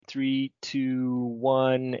3, 2,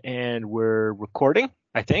 1, and we're recording,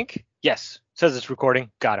 I think. Yes, says it's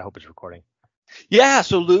recording. God, I hope it's recording. Yeah,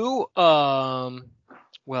 so Lou,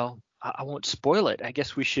 well, I won't spoil it. I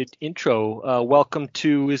guess we should intro. Welcome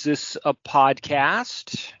to Is This a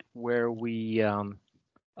Podcast? Where we,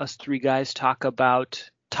 us three guys, talk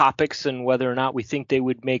about topics and whether or not we think they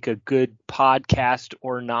would make a good podcast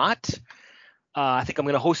or not. I think I'm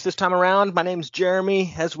going to host this time around. My name's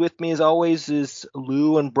Jeremy. As with me, as always, is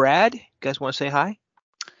Lou and Brad. You guys want to say hi?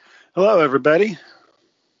 Hello, everybody.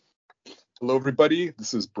 Hello, everybody.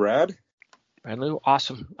 This is Brad. Brad, Lou,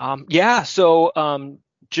 awesome. So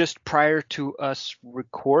just prior to us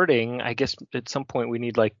recording, I guess at some point we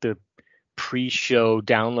need like the pre-show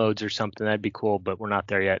downloads or something. That'd be cool, but we're not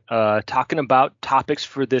there yet. Talking about topics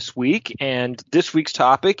for this week, and this week's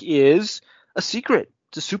topic is a secret.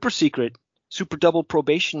 It's a super secret. Super double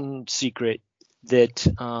probation secret that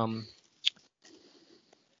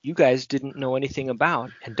you guys didn't know anything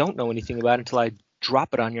about and don't know anything about until I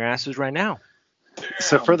drop it on your asses right now.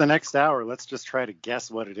 So for the next hour, let's just try to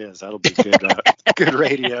guess what it is. That'll be good, good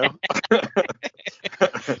radio.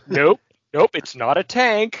 Nope, it's not a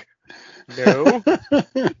tank. No.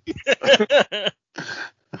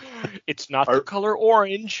 It's not the color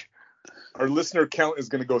orange. Our listener count is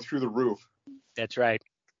going to go through the roof. That's right.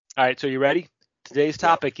 All right, so you ready? Today's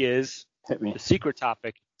topic is, the secret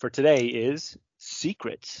topic for today is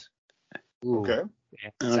secrets. Ooh. Okay. Yeah,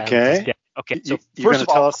 okay. Okay, so you're going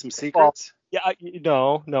to tell us some secrets?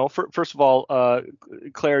 No. First of all,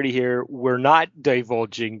 clarity here. We're not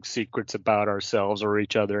divulging secrets about ourselves or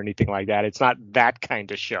each other or anything like that. It's not that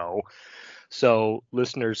kind of show. So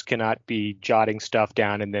listeners cannot be jotting stuff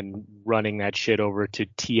down and then running that shit over to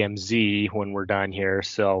TMZ when we're done here.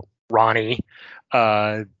 So Ronnie,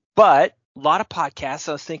 but a lot of podcasts,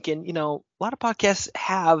 I was thinking, a lot of podcasts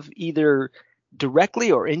have either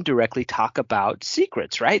directly or indirectly talk about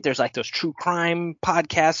secrets, right? There's like those true crime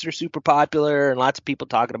podcasts that are super popular and lots of people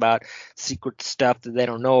talking about secret stuff that they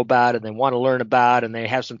don't know about and they want to learn about and they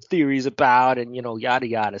have some theories about and, yada,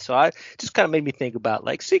 yada. So I just kind of made me think about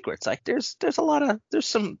like secrets. Like there's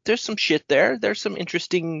some shit there. There's some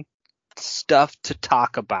interesting stuff to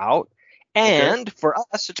talk about. And for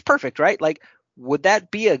us, it's perfect, right? Like, would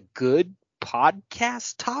that be a good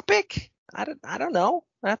podcast topic? I don't know.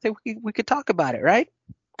 I think we could talk about it, right?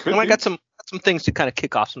 I got some things to kind of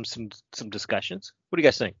kick off some discussions. What do you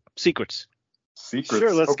guys think? Secrets.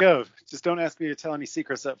 Sure, let's go. Just don't ask me to tell any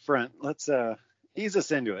secrets up front. Let's ease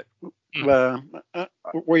us into it. Where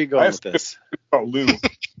are you going with this? Oh, Lou.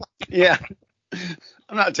 Yeah.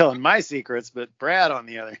 I'm not telling my secrets, but Brad, on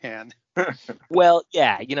the other hand. Well,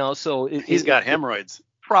 yeah, so he's got hemorrhoids.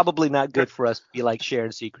 Probably not good for us to be like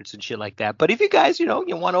sharing secrets and shit like that. But if you guys, you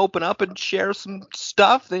want to open up and share some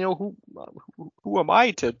stuff, then who am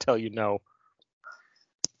I to tell you no?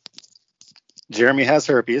 Jeremy has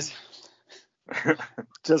herpes,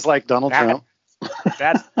 just like Donald Trump.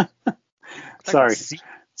 That's sorry.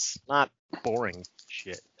 It's not boring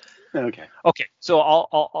shit. Okay. So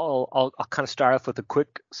I'll kind of start off with a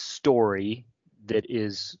quick story that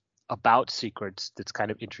is about secrets that's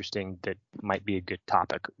kind of interesting, that might be a good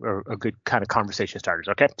topic or a good kind of conversation starters.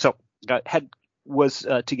 Okay, so was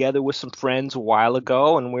together with some friends a while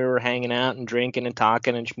ago, and we were hanging out and drinking and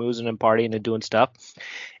talking and schmoozing and partying and doing stuff,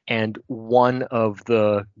 and one of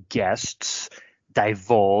the guests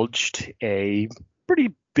divulged a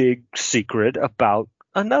pretty big secret about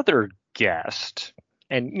another guest.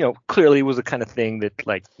 And, clearly it was the kind of thing that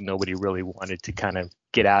like nobody really wanted to kind of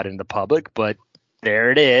get out in the public, but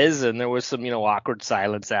there it is. And there was some, awkward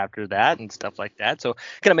silence after that and stuff like that. So it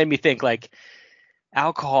kind of made me think like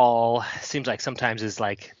alcohol seems like sometimes is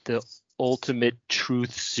like the ultimate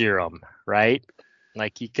truth serum, right?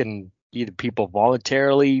 Like you can either people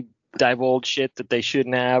voluntarily divulge shit that they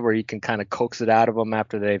shouldn't have, or you can kind of coax it out of them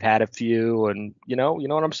after they've had a few. And you know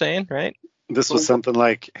what I'm saying, right? This was something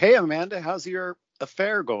like, "Hey, Amanda, how's your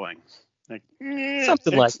affair going?" Like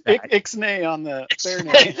something like that. Ixnay on the affair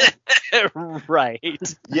name. Right.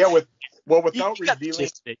 Yeah. Without revealing,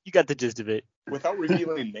 you got the gist of it. Without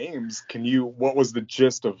revealing names, what was the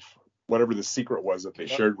gist of whatever the secret was that they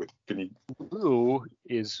shared with? Lou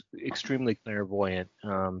is extremely clairvoyant.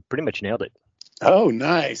 Pretty much nailed it. Oh,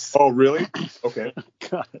 nice. Oh, really? Okay.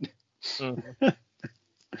 God. Mm-hmm.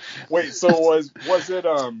 Wait, so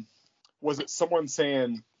was it someone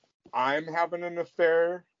saying I'm having an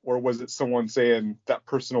affair, or was it someone saying that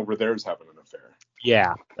person over there is having an affair?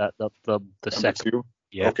 Yeah, the second. Two?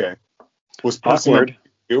 Yeah. Okay. Was person number two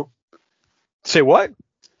you? Say what?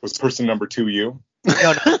 Was person number two you?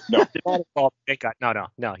 No. Did not involve. Thank God.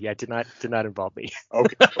 No. Yeah, did not involve me.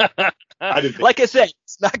 Okay. I didn't. Like I said,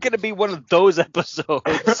 it's not going to be one of those episodes.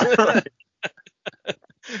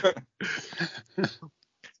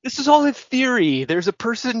 This is all in theory. There's a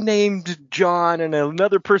person named John and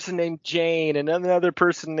another person named Jane and another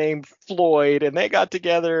person named Floyd, and they got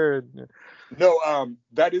together. No,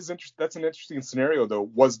 that's an interesting scenario though.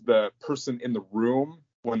 Was the person in the room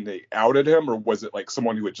when they outed him, or was it like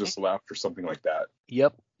someone who had just left or something like that?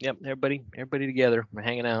 Yep. Everybody together. We're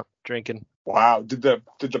hanging out, drinking. Wow. Did the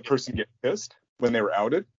person get pissed when they were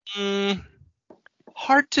outed?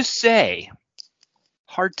 Hard to say.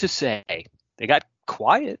 They got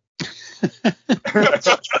quiet.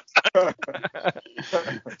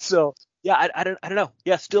 So yeah, I don't know.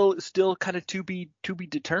 Yeah, still kind of to be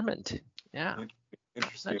determined. Yeah.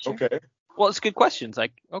 Interesting. Sure. Okay. Well, it's good questions.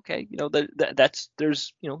 Like, okay,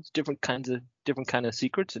 there's different kinds of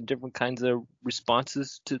secrets and different kinds of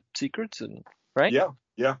responses to secrets, and right?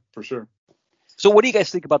 Yeah, for sure. So what do you guys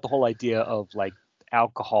think about the whole idea of like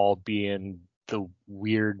alcohol being the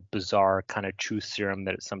weird, bizarre kind of truth serum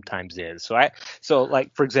that it sometimes is? So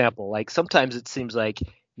like, for example, like sometimes it seems like,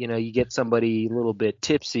 you get somebody a little bit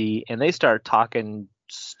tipsy and they start talking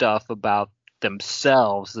stuff about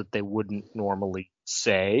themselves that they wouldn't normally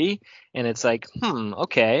say, and it's like,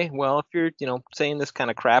 okay, well, if you're saying this kind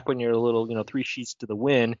of crap when you're a little 3 sheets to the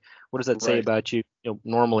wind, what does that say about you,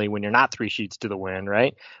 normally when you're not 3 sheets to the wind,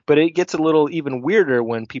 right? But it gets a little even weirder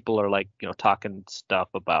when people are like talking stuff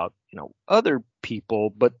about other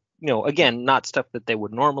people, but again, not stuff that they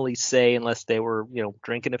would normally say unless they were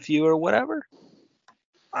drinking a few or whatever.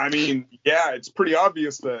 I mean, yeah, it's pretty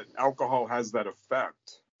obvious that alcohol has that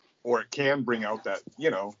effect, or it can bring out that,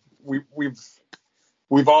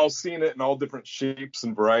 we've all seen it in all different shapes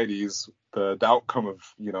and varieties. The outcome of,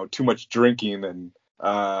 too much drinking and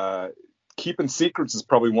keeping secrets is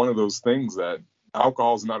probably one of those things that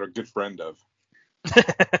alcohol is not a good friend of.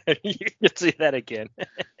 You can see that again.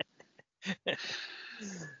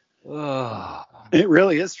 Oh. It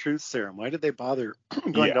really is truth serum. Why did they bother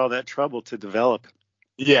going to all that trouble to develop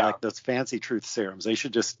like those fancy truth serums? They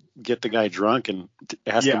should just get the guy drunk and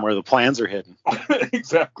ask him where the plans are hidden.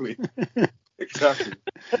 Exactly.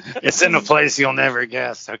 It's in a place you'll never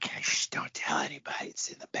guess. Okay, don't tell anybody. It's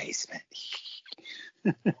in the basement.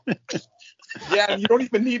 Yeah, and you don't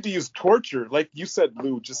even need to use torture. Like you said,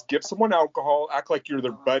 Lou, just give someone alcohol, act like you're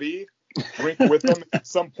their buddy, drink with them. At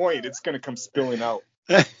some point, it's going to come spilling out.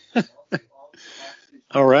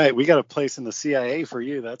 All right, we got a place in the CIA for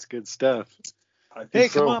you. That's good stuff. Hey,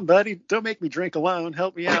 come on, buddy. Don't make me drink alone.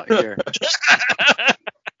 Help me out here.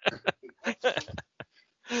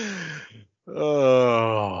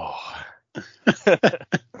 Oh.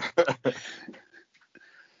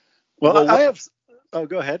 Well, I have. Oh,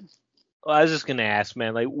 go ahead. Well, I was just gonna ask,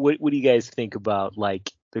 man. Like, what do you guys think about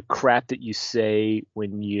like the crap that you say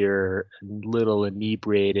when you're a little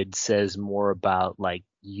inebriated says more about like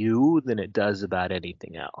you than it does about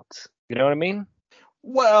anything else? You know what I mean?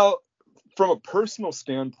 Well, from a personal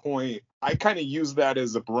standpoint, I kind of use that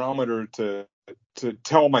as a barometer to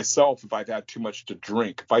tell myself if I've had too much to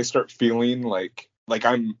drink. If I start feeling like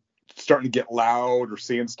I'm starting to get loud or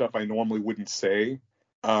saying stuff I normally wouldn't say,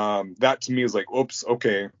 that to me is like, oops,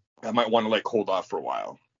 okay, I might want to like hold off for a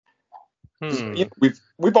while.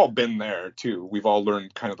 We've all been there too. We've all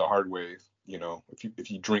learned kind of the hard way,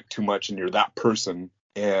 if you drink too much and you're that person.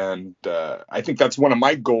 And I think that's one of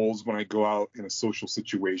my goals when I go out in a social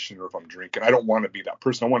situation or if I'm drinking. I don't want to be that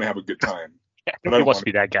person. I want to have a good time. Nobody wants to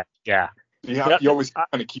be that guy. Yeah. You always kind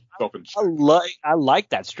of keep yourself in check. I like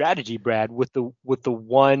that strategy, Brad. With the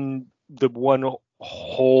one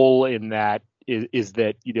hole in that is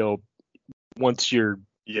that once you're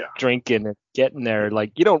drinking and getting there,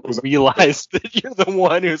 like you don't realize that you're the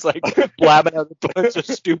one who's like blabbing out a bunch of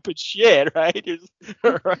stupid shit, right?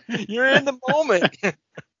 You're in the moment.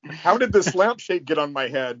 How did this lampshade get on my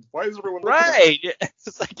head? Why is everyone right?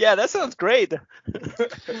 It's like, yeah, that sounds great.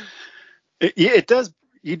 It does.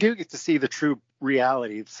 You do get to see the true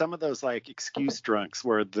reality. Some of those like excuse drunks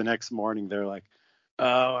where the next morning they're like,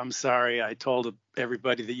 "Oh, I'm sorry. I told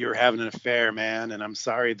everybody that you were having an affair, man, and I'm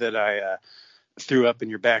sorry that I threw up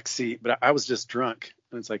in your back seat, but I was just drunk."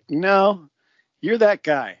 And it's like, no, you're that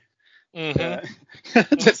guy. Mm-hmm.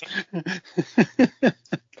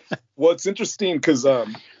 Well, it's interesting because so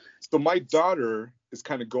my daughter is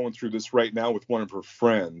kind of going through this right now with one of her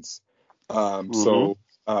friends. So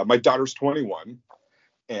my daughter's 21,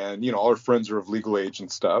 and all her friends are of legal age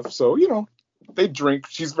and stuff. So they drink.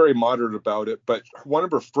 She's very moderate about it, but one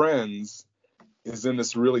of her friends is in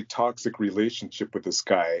this really toxic relationship with this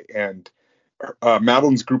guy, and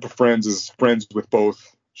Madeline's group of friends is friends with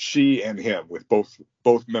both she and him, with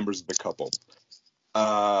both members of the couple.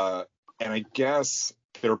 And I guess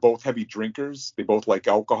they're both heavy drinkers. They both like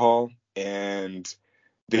alcohol, and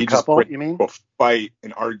they just you mean? fight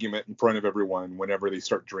an argument in front of everyone whenever they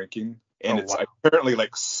start drinking. And it's apparently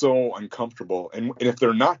like so uncomfortable. And if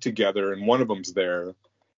they're not together and one of them's there,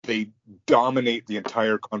 they dominate the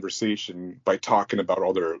entire conversation by talking about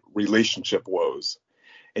all their relationship woes.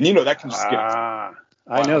 And that can just get. I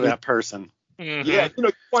know that person. Mm-hmm. Yeah,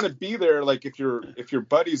 you want to be there. Like if your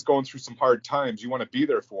buddy's going through some hard times, you want to be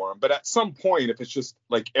there for him. But at some point, if it's just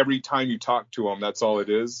like every time you talk to him, that's all it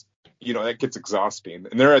is, that gets exhausting.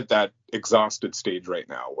 And they're at that exhausted stage right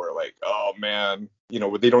now where like, oh man,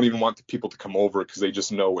 they don't even want the people to come over because they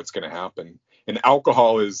just know what's going to happen. And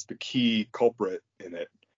alcohol is the key culprit in it.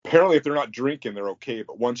 Apparently, if they're not drinking, they're okay.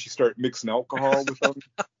 But once you start mixing alcohol with them,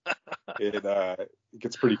 it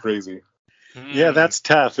gets pretty crazy. Yeah, that's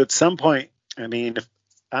tough. At some point, I mean, if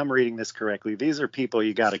I'm reading this correctly, these are people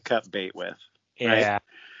you got to cut bait with. Yeah. Right?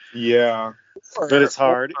 Yeah. But it's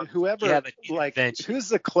hard. Whoever, but who's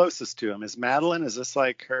the closest to him? Is Madeline? Is this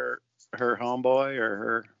like her homeboy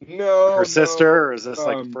or her sister? Or is this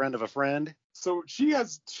like a friend of a friend? So she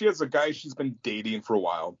has a guy she's been dating for a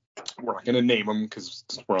while. We're not going to name him because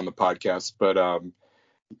we're on the podcast, but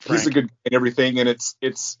he's a good guy and everything. And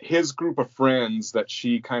it's his group of friends that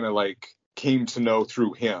she kind of like came to know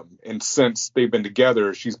through him. And since they've been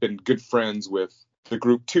together, she's been good friends with the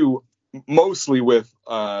group too, mostly with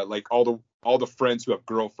like all the friends who have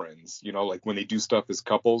girlfriends, like when they do stuff as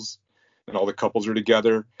couples and all the couples are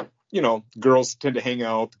together, girls tend to hang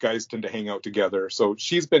out, guys tend to hang out together. So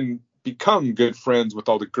she's become good friends with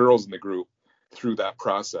all the girls in the group through that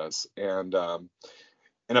process. And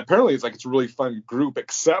apparently it's a really fun group,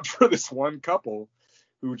 except for this one couple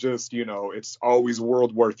who just, it's always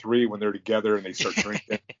World War III when they're together and they start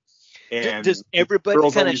drinking. And does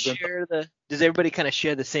everybody kind of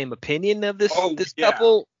share the same opinion of this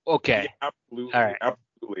couple? Okay. Yeah, absolutely. All right.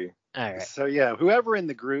 Absolutely. All right. So yeah, whoever in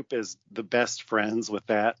the group is the best friends with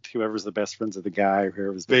that, whoever's the best friends of the guy,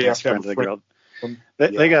 whoever's the best friend of the girl,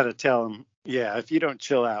 they got to tell them, if you don't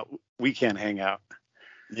chill out, we can't hang out.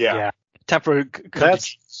 Yeah. Time for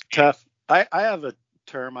that's tough. I have a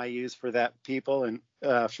term I use for that people, and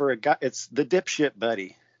for a guy, it's the dipshit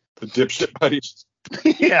buddy. The dipshit buddy.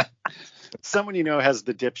 Yeah. Someone has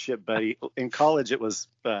the dipshit buddy. In college, it was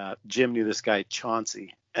Jim knew this guy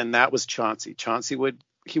Chauncey, and that was Chauncey.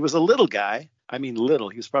 He was a little guy. I mean, little.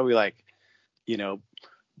 He was probably like, $140,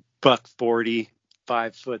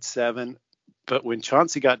 5'7". But when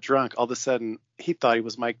Chauncey got drunk, all of a sudden he thought he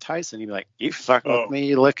was Mike Tyson. He'd be like, "You fucking with me?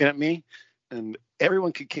 You looking at me?" And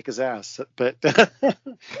everyone could kick his ass, but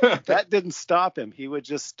that didn't stop him. He would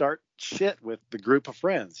just start shit with the group of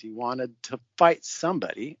friends. He wanted to fight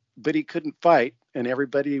somebody, but he couldn't fight, and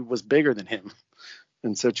everybody was bigger than him.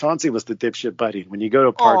 And so Chauncey was the dipshit buddy. When you go to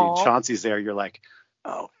a party and Chauncey's there, you're like,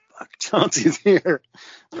 "Oh fuck, Chauncey's here."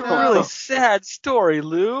 It's a really sad story,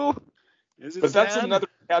 Lou. But that's another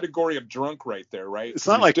category of drunk right there, right? It's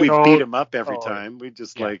not like we beat him up every time. We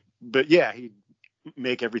just but yeah, he'd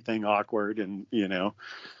make everything awkward and,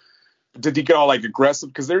 Did he get all like aggressive?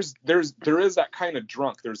 Because there is that kind of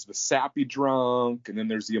drunk. There's the sappy drunk, and then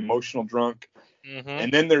there's the emotional drunk,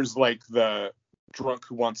 and then there's like the drunk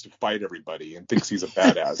who wants to fight everybody and thinks he's a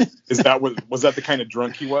badass. Was that the kind of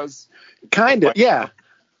drunk he was? Kind of, yeah.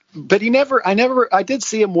 But I did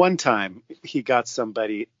see him one time. He got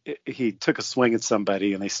somebody, he took a swing at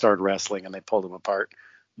somebody and they started wrestling and they pulled him apart.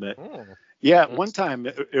 But one time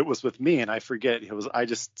it was with me and I forget, I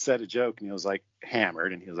just said a joke and he was like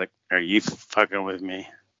hammered and he was like, "Are you fucking with me?"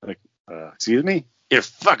 Like, excuse me? You're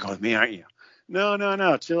fucking with me, aren't you?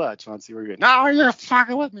 No, chill out, Chauncey, we're good. No, you're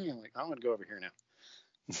fucking with me. I'm like, I'm going to go over here now.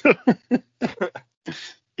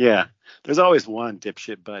 Yeah, there's always one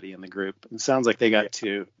dipshit buddy in the group. It sounds like they got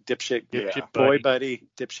two. Dipshit boy buddy,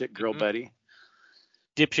 dipshit girl buddy.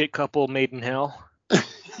 Dipshit couple made in hell.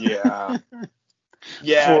 Yeah.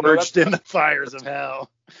 Forged in the fires of hell.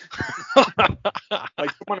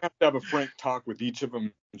 Like, someone has to have a frank talk with each of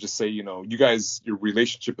them and just say, you guys, your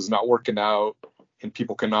relationship is not working out and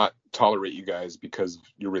people cannot tolerate you guys because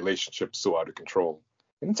your relationship's so out of control.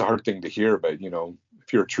 And it's a hard thing to hear, but,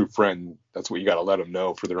 if you're a true friend, that's what you got to let them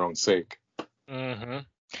know for their own sake. Mm-hmm.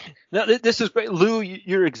 Now, this is great. Lou,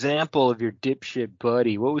 your example of your dipshit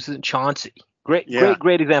buddy, what was it? Chauncey. Great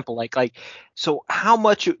example. Like, so how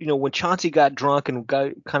much, when Chauncey got drunk and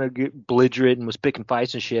got kind of belligerent and was picking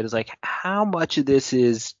fights and shit, is like, how much of this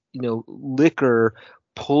is, liquor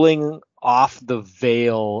pulling off the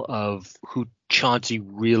veil of who Chauncey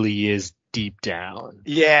really is deep down.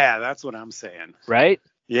 Yeah, that's what I'm saying. Right?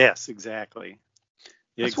 Yes, exactly.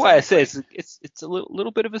 That's why I say it's a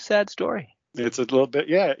little bit of a sad story. It's a little bit.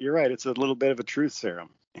 Yeah, you're right. It's a little bit of a truth serum.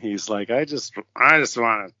 He's like, I just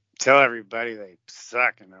want to tell everybody they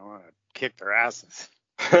suck and I want to kick their asses.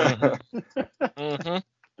 Mm-hmm.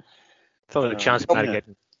 Felt like Chauncey might have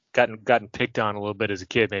gotten picked on a little bit as a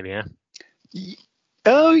kid, maybe, huh?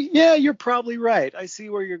 Oh yeah, you're probably right. I see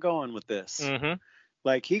where you're going with this. Mm-hmm.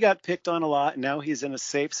 Like he got picked on a lot. And now he's in a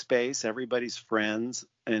safe space. Everybody's friends,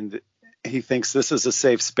 and he thinks this is a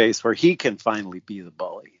safe space where he can finally be the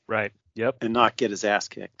bully. Right. Yep. And not get his ass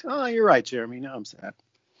kicked. Oh, you're right, Jeremy. Now I'm sad.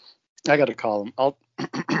 I got to call him. I'm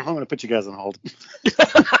going to put you guys on hold.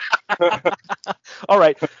 All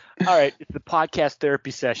right. It's the podcast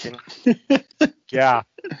therapy session. Yeah.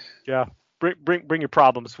 Bring your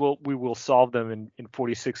problems. We will solve them in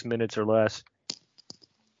 46 minutes or less.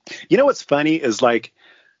 You know what's funny is like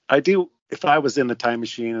if I was in the time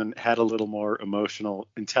machine and had a little more emotional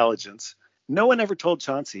intelligence, no one ever told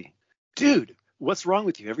Chauncey, dude, what's wrong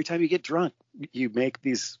with you? Every time you get drunk, you make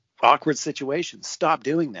these awkward situations. Stop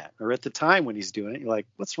doing that. Or at the time when he's doing it, you're like,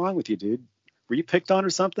 what's wrong with you, dude? Were you picked on or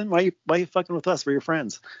something? Why you fucking with us? We're your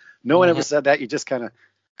friends. No one ever said that. You just kind of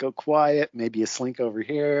go quiet. Maybe you slink over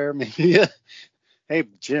here. Maybe hey,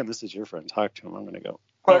 Jim, this is your friend. Talk to him. I'm going to go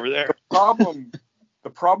over there. The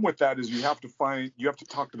problem with that is you have to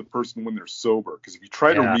talk to the person when they're sober, because if you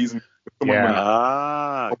try to reason with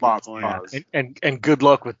someone and good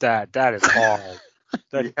luck with that. That is hard.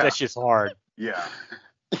 That's just hard. Yeah.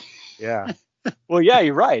 Yeah. Well, yeah,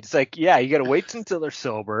 you're right. It's like, yeah, you got to wait until they're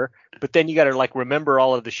sober, but then you got to like remember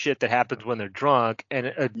all of the shit that happens when they're drunk and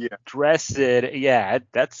address it. Yeah,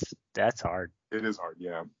 that's hard. It is hard.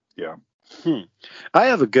 Yeah. Yeah. I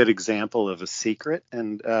have a good example of a secret,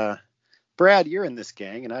 and Brad, you're in this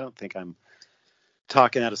gang, and I don't think I'm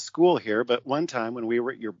talking out of school here, but one time when we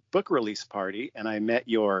were at your book release party and I met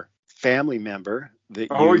your family member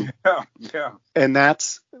and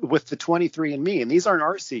that's with the 23andMe, and these aren't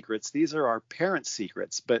our secrets, these are our parents'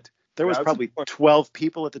 secrets, but there was probably 12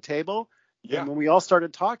 people at the table, and when we all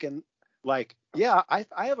started talking, like, I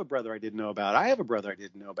have a brother I didn't know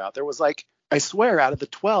about. There was like, I swear, out of the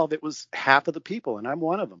 12, it was half of the people, and I'm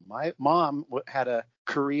one of them. My mom had a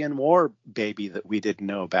Korean War baby that we didn't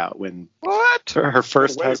know about when her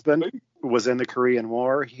first husband was in the Korean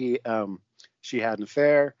War. She had an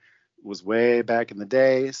affair. It was way back in the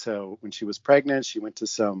day. So when she was pregnant, she went to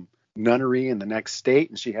some nunnery in the next state,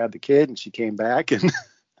 and she had the kid, and she came back, and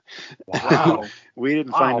we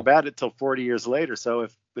didn't find about it till 40 years later. So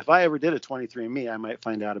if I ever did a 23andMe, I might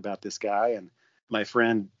find out about this guy. And my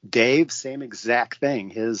friend Dave, same exact thing.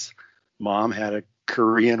 His mom had a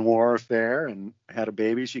Korean War affair and had a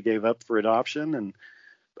baby she gave up for adoption. And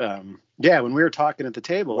when we were talking at the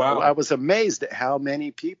table, I was amazed at how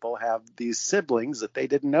many people have these siblings that they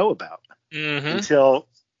didn't know about until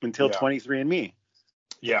 23andMe.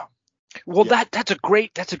 Yeah. Well, that's a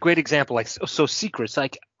great example. Like, so secrets,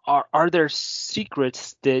 like, are there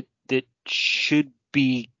secrets that should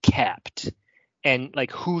be kept? And like,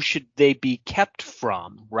 who should they be kept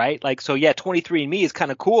from, right? Like, so 23andMe is kind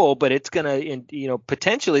of cool, but it's gonna,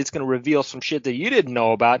 potentially it's gonna reveal some shit that you didn't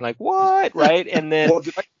know about, and like, what, right? And then,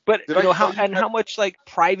 how much like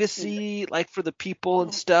privacy, like for the people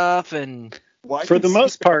and stuff, and for the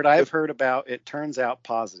most part, I've heard about. It turns out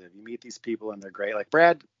positive. You meet these people and they're great. Like,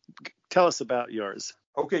 Brad, tell us about yours.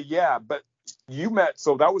 Okay, yeah, but you met.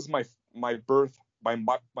 So that was my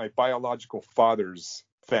biological father's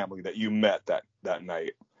family that you met that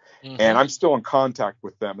night, and I'm still in contact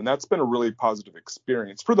with them, and that's been a really positive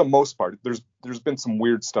experience for the most part. There's been some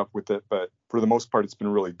weird stuff with it, but for the most part it's been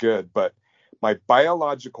really good. But my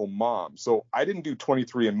biological mom, so I didn't do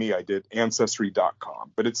 23andMe, I did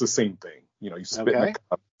ancestry.com, but it's the same thing, you spit in a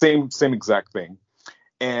cup, same exact thing.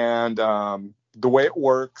 And the way it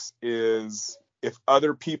works is, if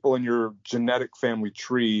other people in your genetic family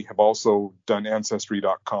tree have also done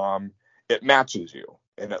ancestry.com, it matches you.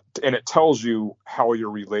 And it tells you how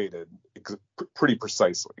you're related pretty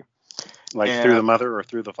precisely. Like through the mother or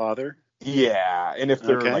through the father? Yeah. And if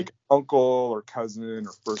they're like uncle or cousin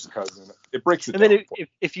or first cousin, it breaks it down. And then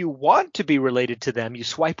if you want to be related to them, you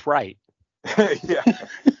swipe right. Yeah.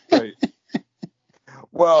 Right.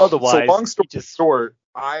 Well, otherwise, so long story short,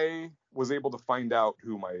 I was able to find out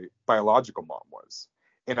who my biological mom was.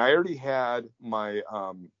 And I already had my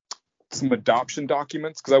some adoption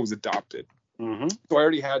documents because I was adopted. So I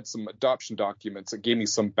already had some adoption documents that gave me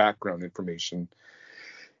some background information.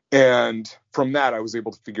 And from that, I was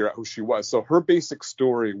able to figure out who she was. So her basic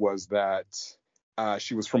story was that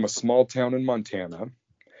she was from a small town in Montana.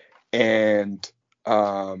 And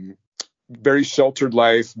very sheltered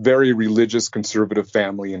life, very religious, conservative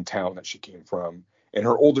family in town that she came from. And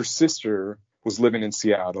her older sister was living in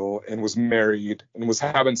Seattle and was married and was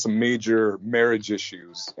having some major marriage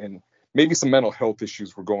issues, and maybe some mental health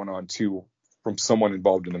issues were going on too from someone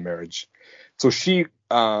involved in the marriage. So she,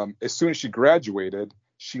 as soon as she graduated,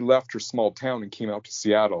 she left her small town and came out to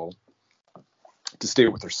Seattle to stay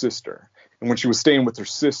with her sister. And when she was staying with her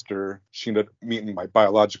sister, she ended up meeting my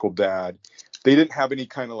biological dad. They didn't have any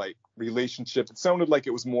kind of like relationship. It sounded like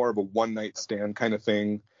it was more of a one night stand kind of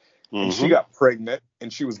thing. And she got pregnant,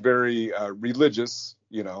 and she was very religious,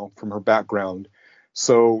 you know, from her background.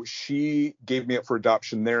 So she gave me up for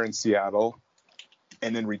adoption there in Seattle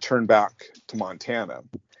and then returned back to Montana.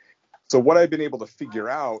 So what I've been able to figure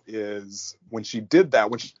out is when she did that,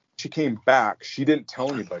 when she came back, she didn't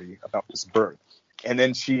tell anybody about this birth. And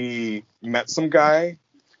then she met some guy,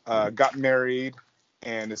 got married,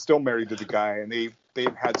 and is still married to the guy. And they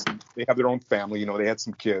have their own family, you know, they had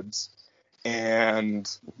some kids. And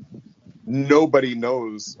nobody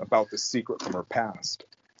knows about the secret from her past.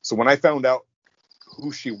 So when I found out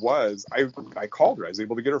who she was, I called her. I was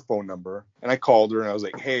able to get her phone number, and I called her and I was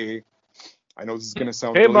like, "Hey, I know this is gonna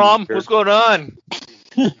sound Hey, really Mom, weird. what's going on?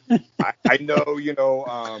 I know, you know,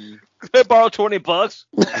 Can I borrow $20?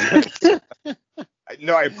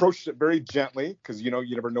 no, I approached it very gently because, you know,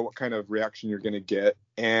 you never know what kind of reaction you're going to get.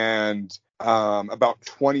 And about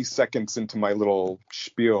 20 seconds into my little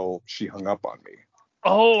spiel, she hung up on me.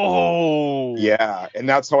 Oh. Yeah. And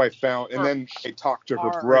that's how I found. And then I talked to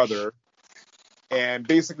her brother and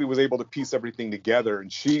basically was able to piece everything together.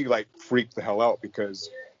 And she like freaked the hell out because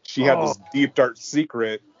she had this deep, dark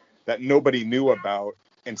secret that nobody knew about.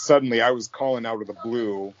 And suddenly I was calling out of the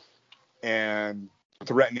blue and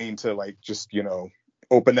threatening to like just, you know,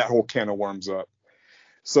 open that whole can of worms up.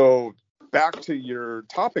 So back to your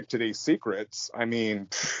topic today, secrets. I mean,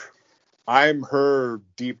 I'm her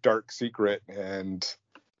deep, dark secret, and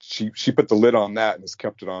she put the lid on that and has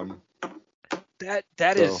kept it on.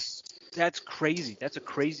 That's crazy. That's a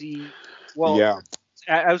crazy. Well, yeah.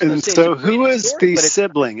 I was going to say. So who is story, the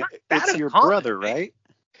sibling? It's your brother, right? right?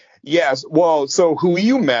 Yes. Well, so who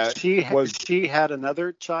you met she had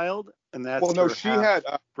another child, and that's she had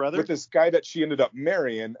brother with this guy that she ended up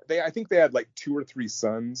marrying. I think they had like 2 or 3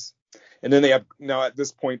 sons, and then they have now at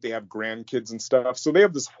this point they have grandkids and stuff. So they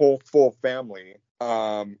have this whole full family,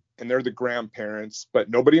 and they're the grandparents, but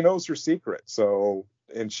nobody knows her secret. So,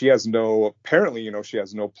 and she has apparently, you know, she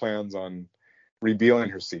has no plans on revealing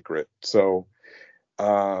her secret. So,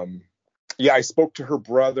 yeah, I spoke to her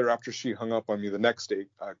brother after she hung up on me the next day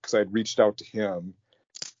because I'd reached out to him,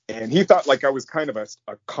 and he thought like I was kind of a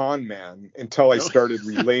con man until I started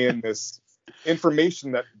relaying this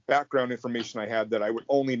information, that background information I had that I would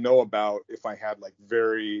only know about if I had like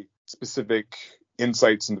very specific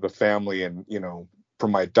insights into the family and, you know,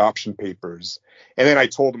 from my adoption papers. And then I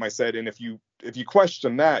told him, I said, and if you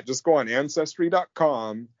question that, just go on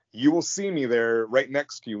Ancestry.com. You will see me there right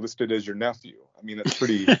next to you listed as your nephew. I mean, it's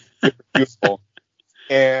pretty useful.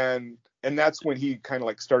 And that's when he kind of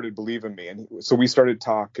like started believing me. And so we started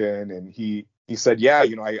talking, and he said, yeah,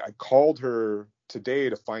 you know, I called her today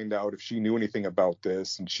to find out if she knew anything about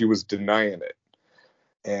this, and she was denying it.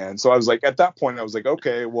 And so I was like, at that point, I was like,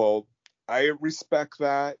 okay, well, I respect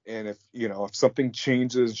that. And if, you know, if something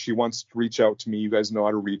changes, she wants to reach out to me, you guys know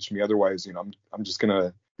how to reach me. Otherwise, you know, I'm just going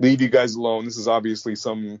to leave you guys alone. This is obviously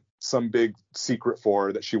some big secret for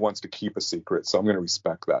her that she wants to keep a secret. So I'm going to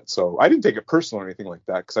respect that. So I didn't take it personal or anything like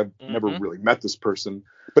that because I've never really met this person,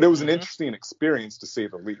 but it was an interesting experience to say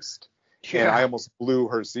the least. Yeah. And I almost blew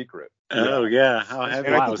her secret. Oh yeah. How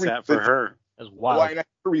heavy was that for her? That's wild. Well, and I think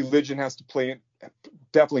religion has to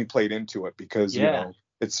definitely played into it because, you know,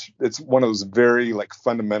 it's one of those very like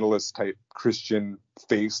fundamentalist type Christian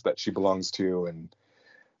faiths that she belongs to. And,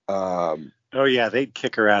 oh yeah, they'd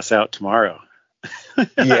kick her ass out tomorrow.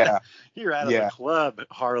 Yeah. You're out of the club,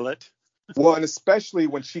 harlot. Well, and especially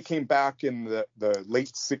when she came back in the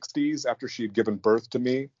late 60s after she had given birth to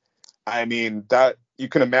me. I mean, that you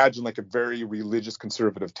can imagine like a very religious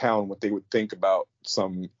conservative town, what they would think about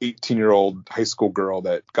some 18-year-old high school girl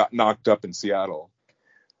that got knocked up in Seattle.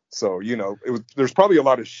 So, you know, there's probably a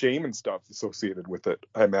lot of shame and stuff associated with it,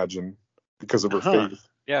 I imagine, because of her faith.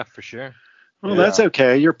 Yeah, for sure. Well, that's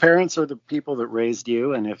okay. Your parents are the people that raised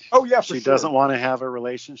you, and if she doesn't want to have a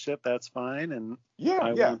relationship, that's fine. And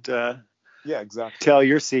I won't exactly. tell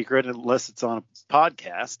your secret unless it's on a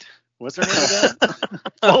podcast. What's her name again?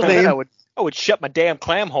 Full name? I would shut my damn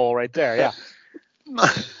clam hole right there.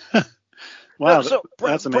 Yeah. Wow, So,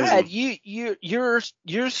 that's Brad, amazing.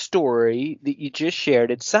 your story that you just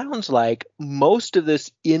shared, it sounds like most of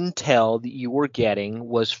this intel that you were getting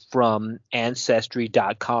was from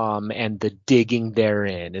Ancestry.com and the digging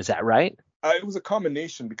therein. Is that right? It was a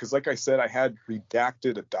combination because, like I said, I had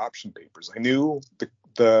redacted adoption papers. I knew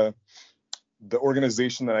the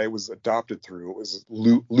organization that I was adopted through was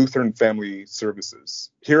Lutheran Family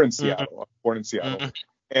Services here in Mm-hmm. Seattle. I was born in Seattle,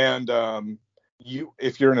 and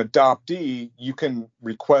if you're an adoptee, you can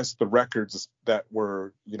request the records that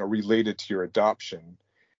were related to your adoption,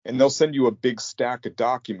 and they'll send you a big stack of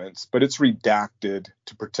documents, but it's redacted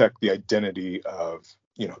to protect the identity of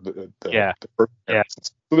the birth parents.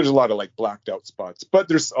 So there's a lot of like blacked out spots, but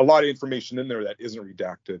there's a lot of information in there that isn't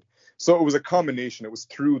redacted. So it was a combination. It was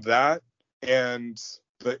through that and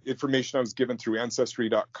the information I was given through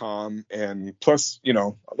Ancestry.com, and plus,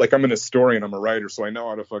 like I'm an historian, I'm a writer, so I know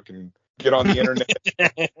how to fucking get on the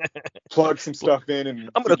internet, plug some stuff in,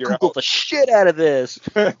 and I'm gonna Google the shit out of this.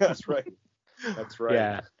 That's right.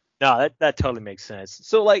 Yeah. No, that totally makes sense.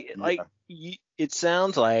 So it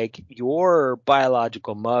sounds like your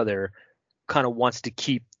biological mother kind of wants to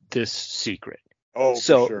keep this secret. Oh,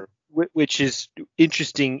 for sure. Which is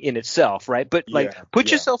interesting in itself, right? But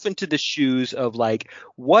put yourself into the shoes of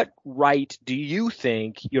what right do you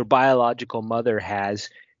think your biological mother has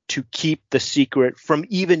to keep the secret from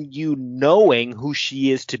even you knowing who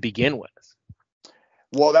she is to begin with?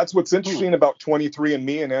 Well, that's what's interesting about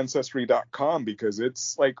 23andMe and Ancestry.com, because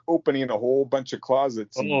it's like opening a whole bunch of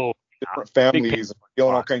closets and different families and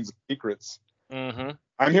stealing all kinds of secrets. Mm-hmm.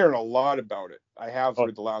 I'm hearing a lot about it. I have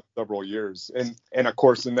for the last several years. And of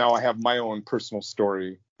course, and now I have my own personal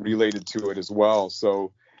story related to it as well.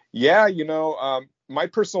 So, yeah, my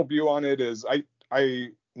personal view on it is I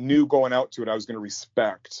knew going out to it I was going to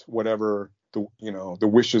respect whatever the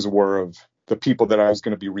wishes were of the people that I was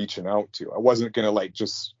going to be reaching out to. I wasn't going to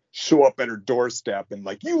just show up at her doorstep and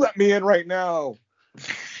you let me in right now.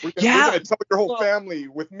 We're going to tell your whole family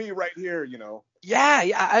with me right here, Yeah,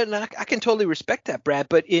 I can totally respect that, Brad.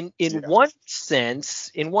 But in one sense,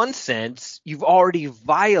 you've already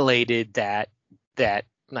violated that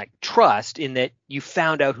trust in that you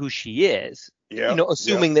found out who she is. Yeah.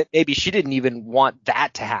 Assuming that maybe she didn't even want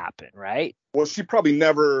that to happen, right? Well, she probably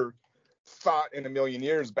never thought in a million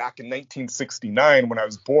years back in 1969 when I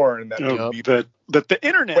was born that the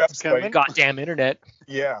internet's coming. Goddamn internet.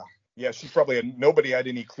 Yeah, she probably had nobody had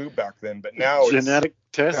any clue back then, but now genetic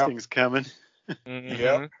testing's coming. Mm-hmm.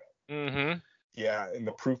 Yeah. Mm-hmm. Yeah, and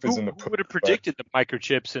the proof is in the pudding. Who would have predicted the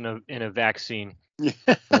microchips in a vaccine?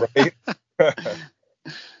 Right.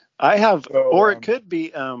 I have, it could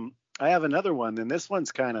be. I have another one, and this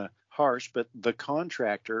one's kind of harsh, but the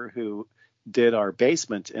contractor who did our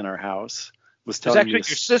basement in our house was telling me your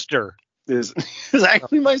sister. Is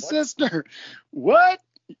actually my sister. What?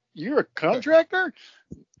 You're a contractor?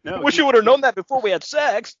 No. Wish you would have known that before we had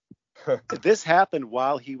sex. This happened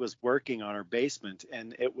while he was working on our basement,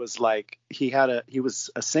 and it was he was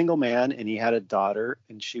a single man, and he had a daughter,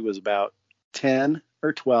 and she was about 10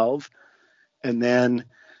 or 12, and then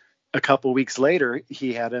a couple weeks later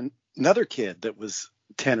he had another kid that was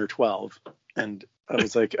 10 or 12, and I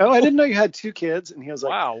was like, oh, I didn't know you had two kids. And he was like,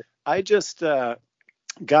 wow, I just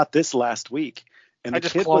got this last week, and I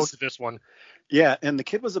just cloned this one. Yeah, and the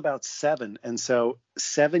kid was about 7, and so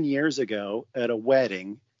 7 years ago at a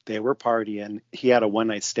wedding, they were partying. He had a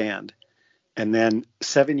one-night stand. And then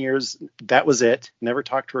 7 years, that was it. Never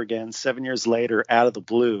talked to her again. 7 years later, out of the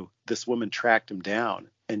blue, this woman tracked him down.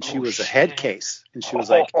 And she was a head case. And she was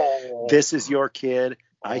like, this is your kid.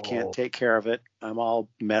 I can't take care of it. I'm all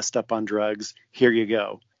messed up on drugs. Here you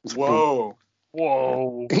go. Whoa.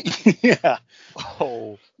 Yeah.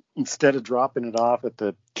 Oh. Instead of dropping it off at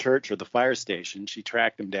the church or the fire station, she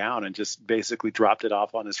tracked him down and just basically dropped it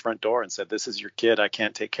off on his front door and said, this is your kid. I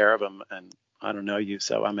can't take care of him, and I don't know you,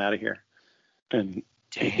 so I'm out of here. And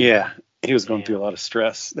yeah, he was going through a lot of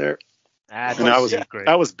stress there. And I was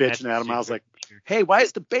bitching at him. I was like, hey, why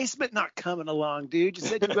is the basement not coming along, dude? You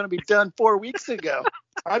said you were going to be done 4 weeks ago.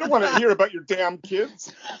 I don't want to hear about your damn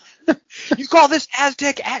kids. You call this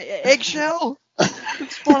Aztec eggshell?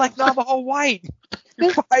 It's more like Navajo white.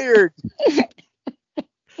 You're fired.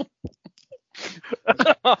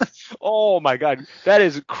 Oh my God, that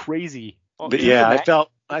is crazy. But yeah,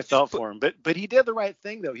 I felt for him. But he did the right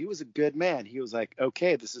thing though. He was a good man. He was like,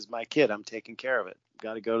 okay, this is my kid. I'm taking care of it.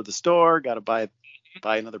 Got to go to the store. Got to buy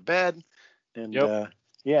another bed. And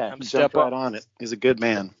he jumped right on it. He's a good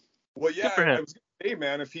man. Well, yeah, I was gonna say,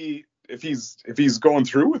 man, if he's going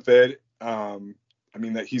through with it, I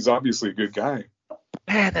mean that he's obviously a good guy.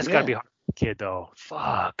 Man, that's gotta be hard, kid though.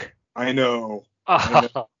 Fuck. I know.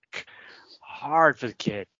 hard for the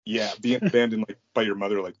kid. Yeah, being abandoned like by your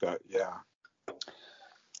mother like that. Yeah.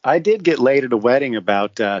 I did get laid at a wedding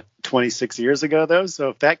about 26 years ago, though. So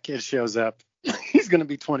if that kid shows up, he's going to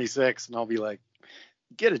be 26, and I'll be like,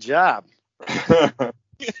 get a job.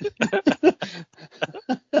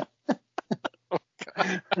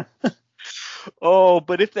 Oh,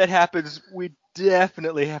 but if that happens, we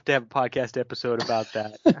definitely have to have a podcast episode about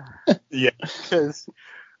that. Yeah. Because,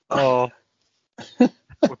 it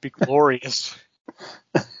would be glorious.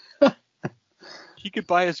 He could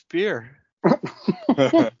buy us beer.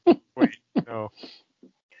 Wait, no.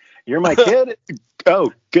 You're my kid?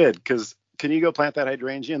 Oh, good. Because can you go plant that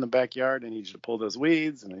hydrangea in the backyard? I need you to pull those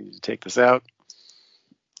weeds, and I need you to take this out.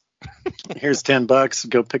 Here's $10.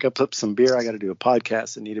 Go pick up some beer. I got to do a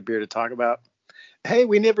podcast and need a beer to talk about. Hey,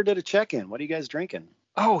 we never did a check-in. What are you guys drinking?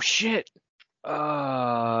 Oh, shit.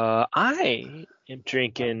 I am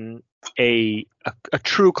drinking a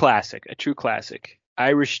true classic.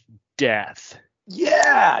 Irish Death.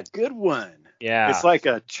 Yeah, good one. Yeah. It's like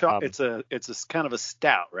it's a kind of a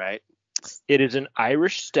stout, right? It is an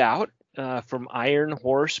Irish stout from Iron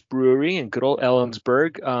Horse Brewery in good old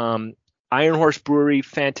Ellensburg. Iron Horse Brewery,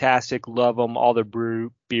 fantastic, love them. All their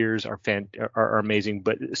beers are amazing,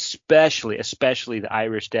 but especially the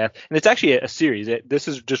Irish Death. And it's actually a series. This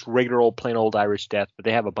is just regular old plain old Irish Death, but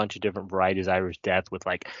they have a bunch of different varieties of Irish Death with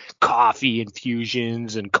like coffee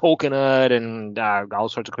infusions and coconut and all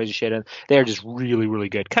sorts of crazy shit. And they are just really, really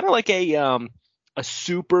good. Kind of like a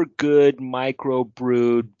super good micro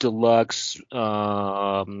brewed deluxe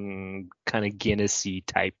kind of Guinness-y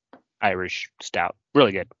type Irish stout.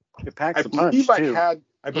 Really good. It packs I a punch, believe too.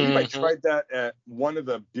 I believe I tried that at one of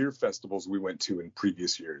the beer festivals we went to in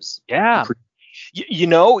previous years. Yeah.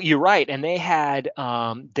 You're right. And they had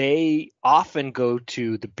they often go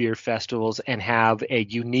to the beer festivals and have a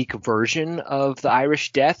unique version of the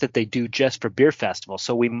Irish Death that they do just for beer festivals.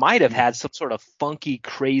 So we might have had some sort of funky,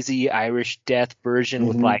 crazy Irish Death version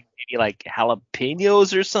with maybe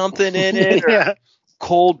jalapenos or something in it. Yeah.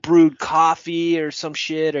 Cold brewed coffee or some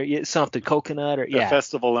shit or something, coconut or A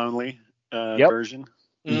festival only version.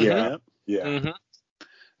 Mm-hmm. Yeah. Mm-hmm.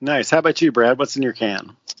 Nice. How about you, Brad? What's in your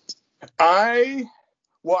can? I'm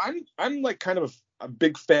like kind of a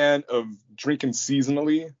big fan of drinking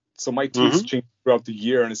seasonally. So my tastes change throughout the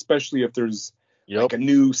year, and especially if there's like a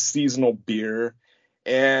new seasonal beer.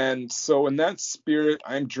 And so in that spirit,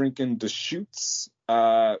 I'm drinking Deschutes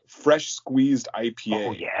fresh squeezed IPA.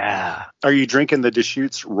 Oh yeah. Are you drinking the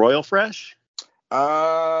Deschutes Royal Fresh?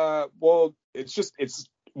 Well, it's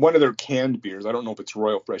one of their canned beers. I don't know if it's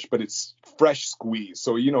Royal Fresh, but it's fresh squeezed.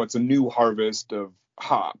 So, it's a new harvest of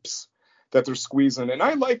hops that they're squeezing, and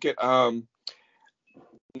I like it.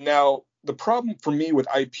 Now, the problem for me with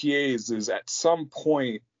IPAs is at some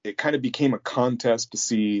point it kind of became a contest to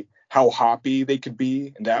see how hoppy they could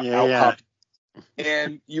be and out-hoppy.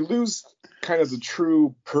 And you lose kind of the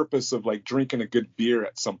true purpose of like drinking a good beer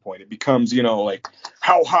at some point. It becomes, like,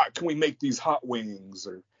 how hot can we make these hot wings,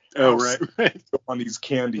 or right. on these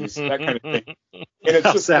candies, that kind of thing. And it's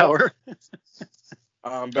how just sour.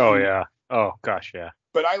 Yeah. Oh gosh, yeah.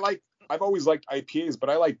 But I've always liked IPAs, but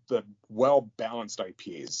I like the well-balanced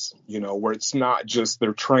IPAs, where it's not just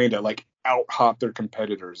they're trying to like out-hop their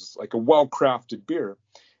competitors. It's like a well-crafted beer.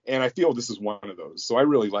 And I feel this is one of those. So I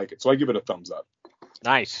really like it. So I give it a thumbs up.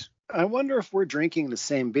 Nice. I wonder if we're drinking the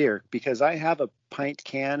same beer, because I have a pint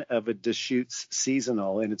can of a Deschutes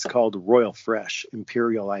seasonal, and it's called Royal Fresh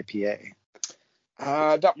Imperial IPA.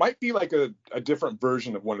 That might be like a different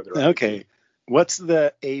version of one of their IPAs. Okay. What's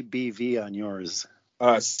the ABV on yours?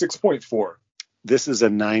 6.4. This is a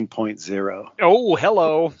 9.0. Oh,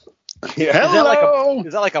 hello. Yeah. Is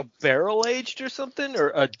that like a barrel aged or something,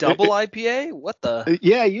 or a double IPA? What the?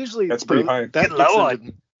 Yeah, usually that's pretty high.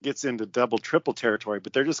 That gets into double, triple territory,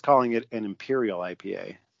 but they're just calling it an Imperial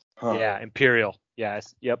IPA. Huh. Yeah, Imperial.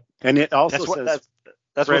 Yes. Yep. And it also says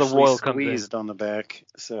that's where the Royal squeezed comes in. on the back.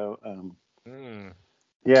 So,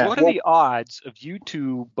 yeah. So what are the odds of you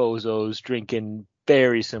two bozos drinking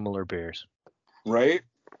very similar beers? Right.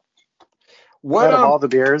 Out of all the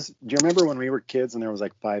beers, do you remember when we were kids and there was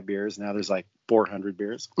like 5 beers? Now there's like 400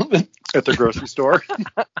 beers at the grocery store.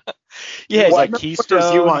 Yeah, it's like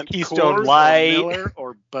Keystone, you want Keystone Coors Light, or Miller,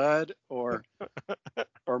 or Bud, or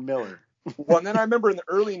Miller. Well, and then I remember in the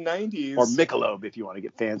early 90s, or Michelob if you want to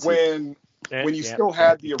get fancy. When you still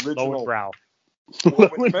had the original.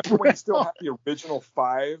 Remember when you still had the original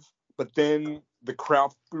 5, but then the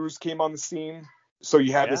craft brews came on the scene? So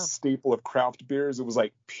you had this staple of craft beers. It was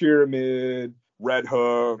like Pyramid, Red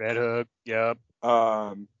Hook. Yep.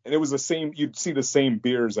 And it was the same. You'd see the same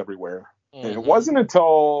beers everywhere. And it wasn't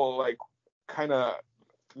until like kind of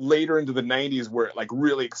later into the 90s where it like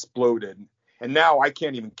really exploded. And now I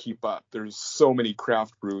can't even keep up. There's so many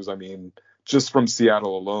craft brews. I mean, just from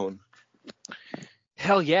Seattle alone.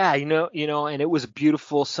 Hell yeah, and it was a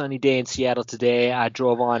beautiful sunny day in Seattle today. I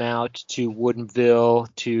drove on out to Woodinville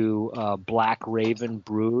to Black Raven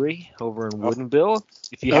Brewery over in Woodinville.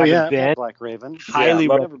 If you haven't been, Black Raven. Highly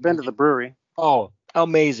I've never been to the brewery. Oh,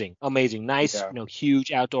 amazing. Nice,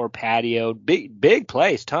 huge outdoor patio, big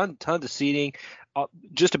place, tons of seating.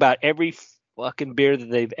 Just about every fucking beer that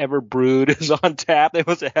they've ever brewed is on tap. They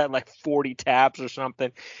must have had like 40 taps or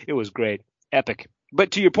something. It was great, epic.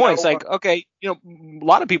 But to your point, it's like, okay, a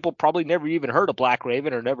lot of people probably never even heard of Black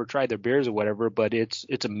Raven or never tried their beers or whatever, but it's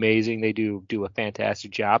amazing. They do a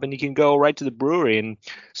fantastic job, and you can go right to the brewery and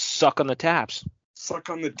suck on the taps. Suck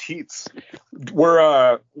on the teats.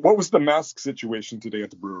 What was the mask situation today at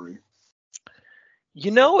the brewery?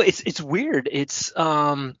 It's weird. It's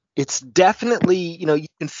definitely, you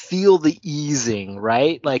can feel the easing,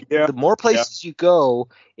 right? Like the more places you go,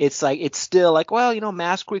 it's like, it's still like, well,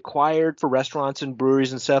 mask required for restaurants and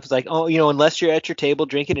breweries and stuff. It's like, oh, unless you're at your table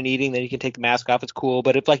drinking and eating, then you can take the mask off. It's cool.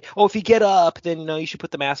 But if like, oh, if you get up, then, you should put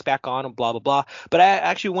the mask back on and blah, blah, blah. But I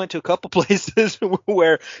actually went to a couple places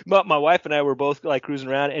where my wife and I were both like cruising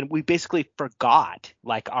around, and we basically forgot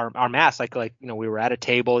like our masks. Like, we were at a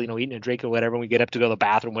table, eating and drinking or whatever, and we get up to go to the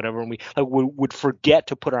bathroom, whatever, and we would forget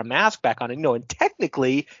to put our mask back on. And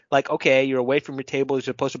technically, like, okay, you're away from your table, you're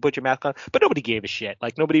supposed to put your mask on, but nobody gave a shit.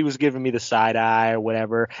 Like, nobody was giving me the side eye or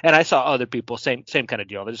whatever. And I saw other people, same kind of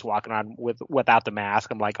deal. They're just walking around without the mask.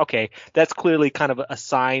 I'm like, okay, that's clearly kind of a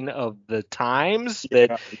sign of the times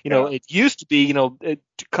that, it used to be, a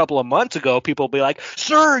couple of months ago, people would be like,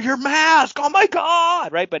 sir, your mask, oh my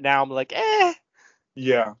God, right? But now I'm like,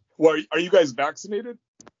 Yeah. Well, are you guys vaccinated?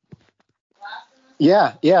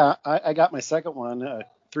 Yeah. I got my second one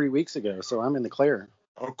 3 weeks ago, so I'm in the clear.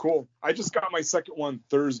 Oh, cool. I just got my second one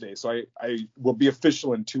Thursday, so I will be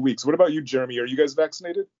official in 2 weeks. What about you, Jeremy? Are you guys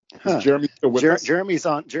vaccinated? Is Jeremy still with us?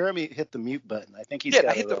 Jeremy hit the mute button. I think he's got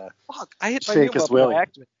I hit my shake mute his button willy. by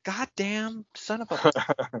accident. Goddamn son of a.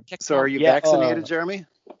 So are you vaccinated, Jeremy?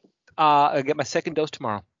 I get my second dose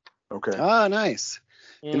tomorrow. Okay. Ah, nice.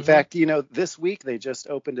 Mm-hmm. In fact, this week they just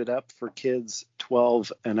opened it up for kids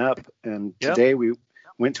 12 and up, and today we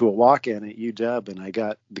went to a walk-in at UW,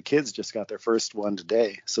 and the kids just got their first one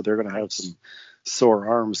today, so they're going to have some sore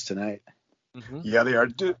arms tonight. Mm-hmm. Yeah, they are.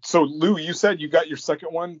 So, Lou, you said you got your second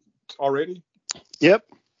one already? Yep.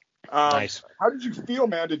 Nice. How did you feel,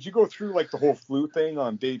 man? Did you go through like the whole flu thing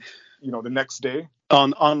on day, the next day?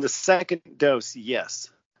 On the second dose,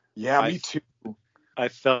 yes. Yeah, me too. I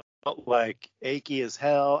felt like achy as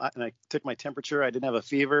hell, and I took my temperature. I didn't have a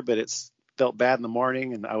fever, but it's felt bad in the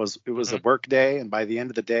morning, and it was a work day, and by the end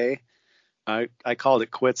of the day I called it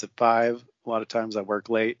quits at 5. A lot of times I work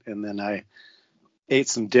late, and then I ate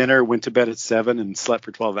some dinner, went to bed at 7, and slept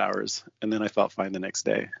for 12 hours, and then I felt fine the next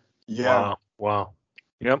day. Wow.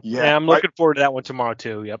 Yep. Yeah, I'm looking forward to that one tomorrow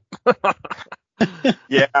too. Yep.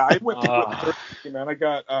 Yeah, I went through it Thursday, man.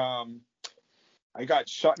 I got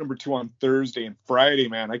shot number 2 on Thursday, and Friday,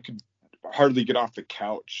 man, I could hardly get off the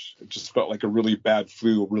couch. It just felt like a really bad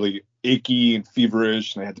flu, really achy and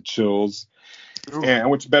feverish, and I had the chills. Ooh. And I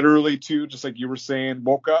went to bed early too, just like you were saying.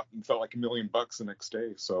 Woke up and felt like $1 million the next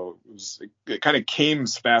day. So it kind of came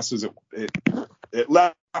as fast as it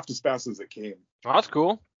left as fast as it came. Oh, that's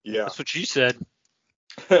cool. Yeah, that's what she said.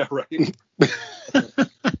 Right.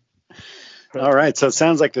 All right, so it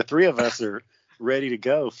sounds like the three of us are ready to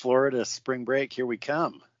go. Florida spring break, here we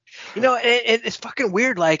come. And it's fucking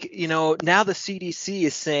weird. Like, now the CDC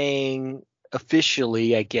is saying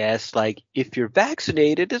officially, I guess, like, if you're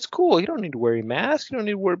vaccinated, it's cool. You don't need to wear a mask. You don't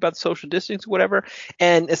need to worry about social distancing, whatever.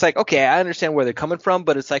 And it's like, okay, I understand where they're coming from,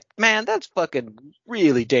 but it's like, man, that's fucking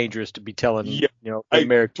really dangerous to be telling,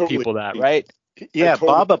 American people that, right? Yeah,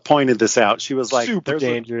 Baba pointed this out. She was like, super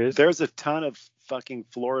dangerous. There's a ton of fucking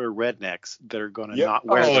Florida rednecks that are going to not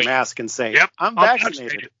wear the mask and say, I'm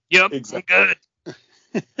vaccinated. Yep, exactly. I'm good.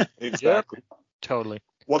 Exactly. Yep. Totally.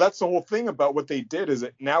 Well, that's the whole thing about what they did is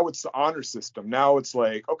that now it's the honor system. Now it's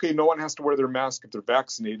like, okay, no one has to wear their mask if they're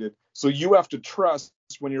vaccinated. So you have to trust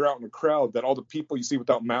when you're out in the crowd that all the people you see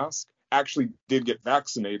without masks actually did get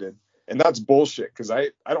vaccinated. And that's bullshit because I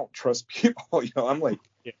don't trust people.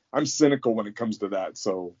 I'm cynical when it comes to that.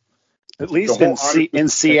 So at least in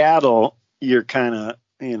Seattle, you're kind of,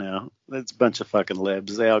 that's a bunch of fucking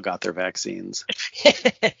libs. They all got their vaccines.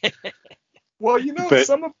 Well,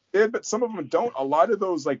 some of them did, but some of them don't. A lot of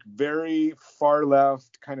those like very far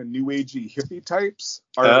left kind of new agey hippie types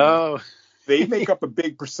they make up a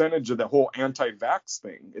big percentage of the whole anti-vax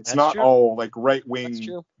thing. It's not all like right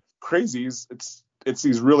wing crazies. It's it's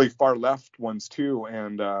these really far left ones too,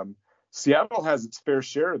 and Seattle has its fair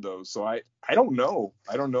share of those. So I don't know.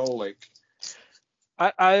 I don't know, like.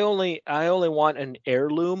 I only want an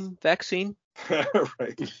heirloom vaccine.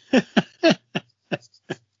 Right.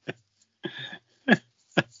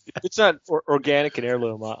 If it's not organic and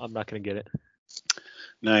heirloom, I'm not going to get it.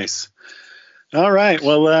 Nice. All right.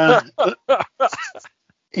 Well,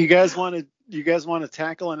 you guys want to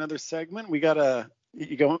tackle another segment? You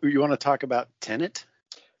want to talk about Tenet?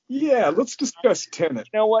 Yeah, let's discuss Tenet.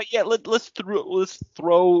 You know what? Yeah, let's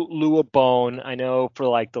throw Lou a bone. I know for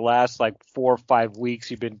like the last 4 or 5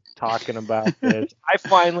 weeks you've been talking about this. I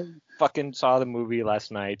finally fucking saw the movie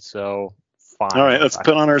last night, so fine. All right, let's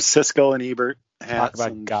put on our Siskel and Ebert hats talk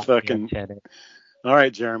and about fucking. Tenet. All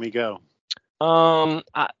right, Jeremy, go.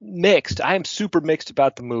 Mixed. I am super mixed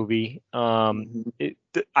about the movie. I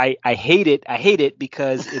hate it. I hate it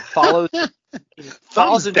because it follows. It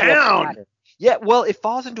falls into down. A pattern. Yeah, well, it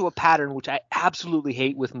falls into a pattern which I absolutely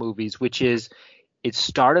hate with movies, which is it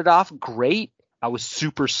started off great. I was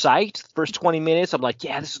super psyched. First 20 minutes, I'm like,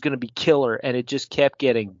 yeah, this is going to be killer. And it just kept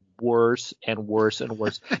getting worse and worse and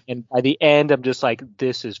worse. And by the end, I'm just like,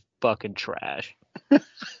 this is fucking trash.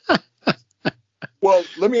 Well,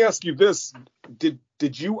 let me ask you this. Did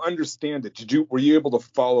you understand it? Were you able to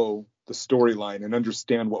follow the storyline and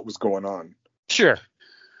understand what was going on? Sure.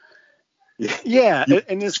 Yeah,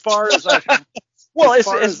 and as far as I well,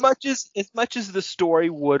 as much as the story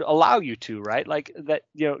would allow you to, right? Like that,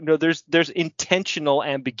 there's intentional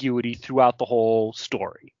ambiguity throughout the whole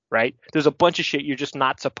story, right? There's a bunch of shit you're just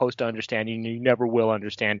not supposed to understand, and you never will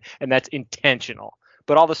understand, and that's intentional.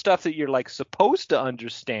 But all the stuff that you're supposed to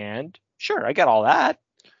understand, sure, I got all that.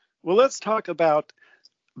 Well, let's talk about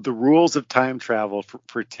the rules of time travel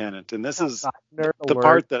for Tenet, and this is the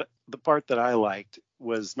part that I liked.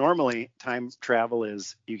 Was normally time travel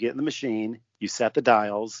is you get in the machine, you set the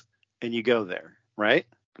dials, and you go there, right?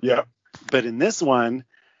 Yeah. But in this one,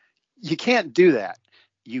 you can't do that.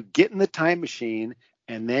 You get in the time machine,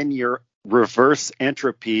 and then you're reverse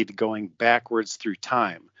entropied going backwards through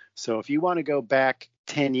time. So if you want to go back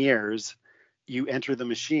 10 years, you enter the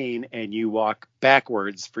machine and you walk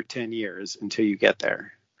backwards for 10 years until you get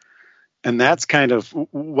there. And that's kind of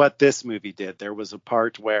what this movie did. There was a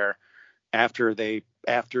part where after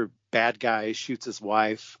bad guy shoots his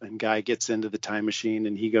wife and guy gets into the time machine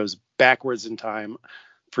and he goes backwards in time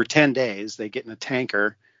for 10 days, they get in a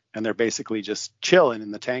tanker and they're basically just chilling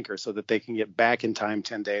in the tanker so that they can get back in time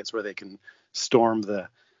 10 days where they can storm the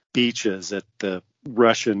beaches at the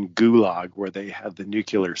Russian gulag where they have the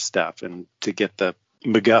nuclear stuff and to get the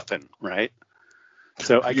MacGuffin, right?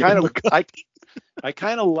 So I kind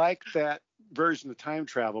of like that version of time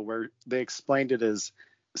travel where they explained it as,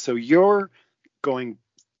 so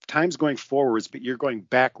time's going forwards, but you're going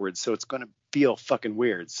backwards. So it's going to feel fucking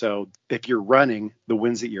weird. So if you're running, the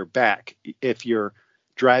wind's at your back. If you're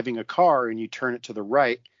driving a car and you turn it to the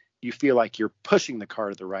right, you feel like you're pushing the car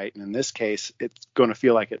to the right. And in this case, it's going to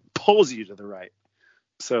feel like it pulls you to the right.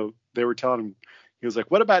 So they were telling him, he was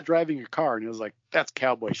like, what about driving your car? And he was like, that's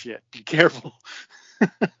cowboy shit. Be careful.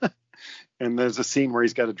 And there's a scene where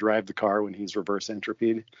he's got to drive the car when he's reverse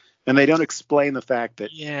entropied. And they don't explain the fact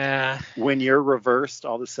that when you're reversed,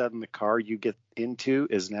 all of a sudden the car you get into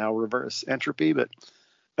is now reverse entropy. But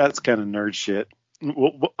that's kind of nerd shit.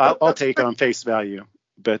 I'll take it on face value.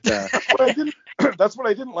 But that's what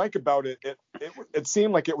I didn't like about it. It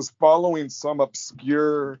seemed like it was following some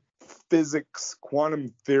obscure physics,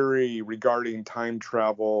 quantum theory regarding time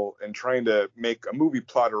travel and trying to make a movie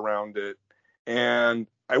plot around it. And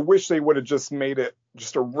I wish they would have just made it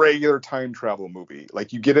just a regular time travel movie.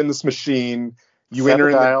 Like you get in this machine, you enter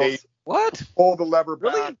in the date, what? Pull the lever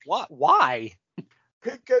back. Really? What? Why?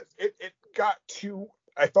 Because it got too.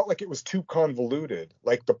 I felt like it was too convoluted.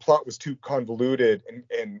 Like the plot was too convoluted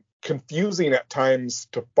and confusing at times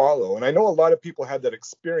to follow. And I know a lot of people had that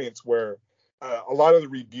experience where a lot of the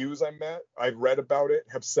reviews I've read about it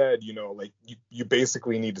have said, like you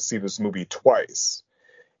basically need to see this movie twice.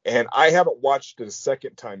 And I haven't watched it a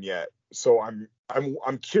second time yet, so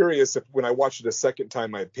I'm curious if when I watch it a second time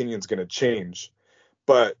my opinion's going to change.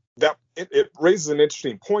 But that it raises an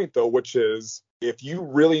interesting point though, which is if you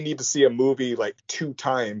really need to see a movie like 2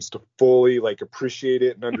 times to fully like appreciate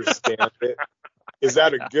it and understand it, is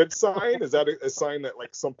that a good sign? Is that a sign that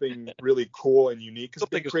like something really cool and unique has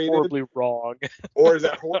been created? Something is horribly wrong. or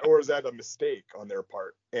is that a mistake on their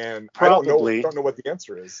part? And probably, I don't know what the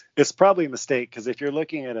answer is. It's probably a mistake because if you're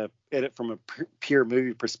looking at it from a pure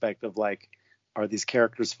movie perspective, like are these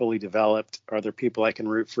characters fully developed? Are there people I can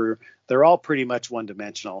root for? They're all pretty much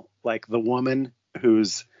one-dimensional. Like the woman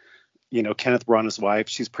who's, Kenneth Branagh's wife,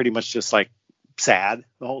 she's pretty much just like sad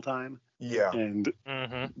the whole time. Yeah. And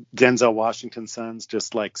Denzel Washington's son's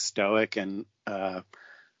just like stoic, and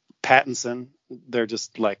Pattinson, they're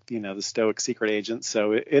just like, the stoic secret agents.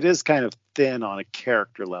 So it is kind of thin on a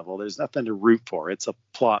character level. There's nothing to root for. It's a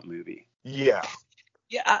plot movie. Yeah.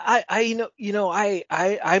 Yeah, I'm,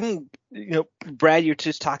 Brad, you're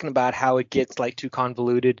just talking about how it gets like too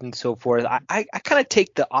convoluted and so forth. I kind of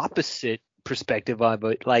take the opposite perspective of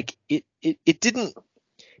it. Like it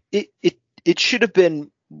should have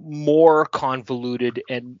been more convoluted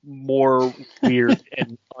and more weird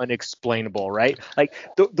and unexplainable, right? Like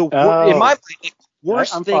in my mind,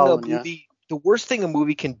 the worst thing a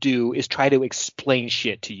movie can do is try to explain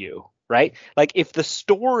shit to you, right? Like if the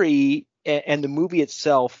story and the movie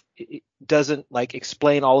itself doesn't like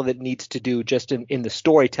explain all of it needs to do just in the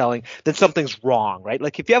storytelling, then something's wrong, right?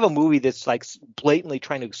 Like if you have a movie that's like blatantly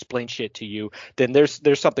trying to explain shit to you, then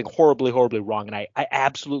there's something horribly wrong, and I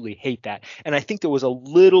absolutely hate that. And I think there was a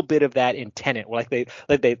little bit of that in Tenet, where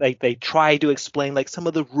they try to explain like some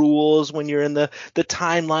of the rules when you're in the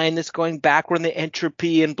timeline that's going backward and the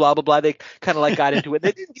entropy and blah blah blah. They kind of like got into it.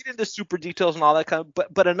 They didn't get into super details and all that kind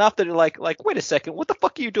of, but enough that you're like wait a second, what the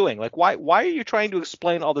fuck are you doing? Like why are you trying to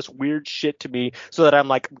explain all this weird shit to me so that I'm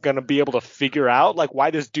like gonna be able to figure out like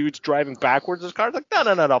why this dude's driving backwards in his car? It's like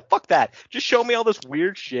no, fuck that. Just show me all this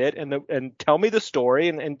weird shit and tell me the story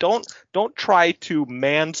and don't try to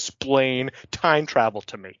mansplain time travel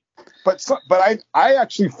to me. But I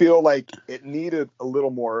actually feel like it needed a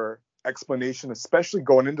little more explanation, especially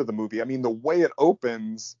going into the movie. I mean, the way it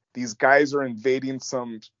opens, these guys are invading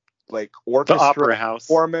some like orchestra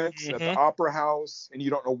performance at the opera house, and you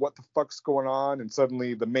don't know what the fuck's going on, and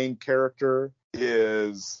suddenly the main character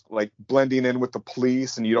is like blending in with the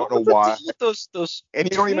police, and you don't know why. Those and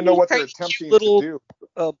you don't even know what they're attempting to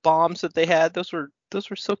do. Bombs that they had, those were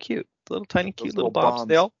so cute. Little tiny cute little bombs.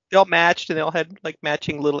 They all matched, and they all had like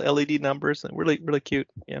matching little LED numbers, and really cute.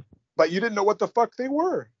 Yeah. But you didn't know what the fuck they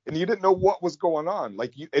were, and you didn't know what was going on.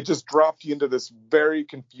 Like it just dropped you into this very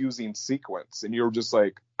confusing sequence, and you were just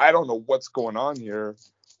like, I don't know what's going on here,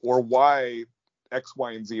 or why X,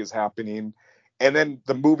 Y, and Z is happening. And then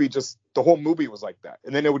the whole movie was like that.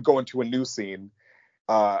 And then it would go into a new scene,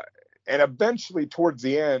 and eventually towards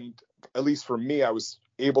the end, at least for me, I was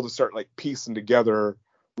able to start like piecing together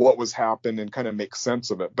what was happening and kind of make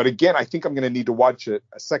sense of it. But again, I think I'm going to need to watch it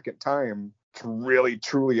a second time to really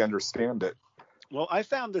truly understand it. Well, I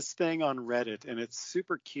found this thing on Reddit, and it's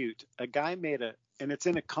super cute. A guy made and it's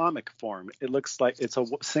in a comic form. It looks like it's a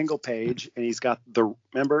single page, and he's got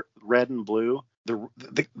remember red and blue.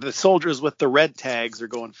 The soldiers with the red tags are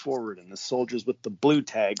going forward, and the soldiers with the blue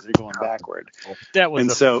tags are going backward. That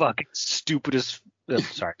was fucking stupidest.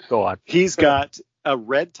 Sorry, go on. He's got a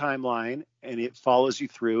red timeline, and it follows you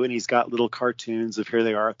through, and he's got little cartoons of here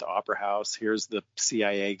they are at the opera house. Here's the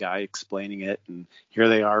CIA guy explaining it, and here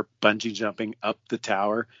they are bungee jumping up the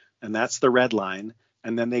tower, and that's the red line.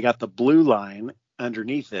 And then they got the blue line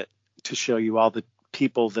underneath it to show you all the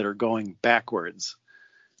people that are going backwards.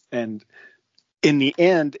 And in the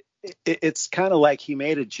end, it's kind of like he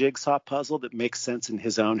made a jigsaw puzzle that makes sense in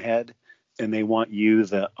his own head, and they want you,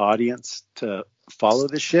 the audience, to follow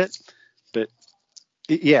the shit. But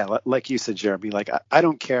yeah, like you said, Jeremy, like I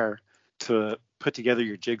don't care to put together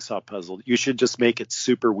your jigsaw puzzle. You should just make it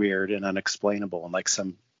super weird and unexplainable, and like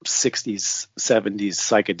some 60s, 70s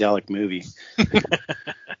psychedelic movie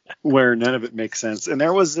where none of it makes sense. And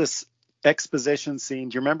there was this exposition scene.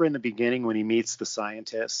 Do you remember in the beginning when he meets the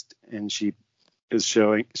scientist and she's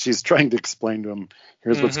trying to explain to him,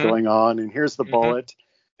 here's what's going on, and here's the bullet,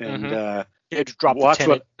 and just drop the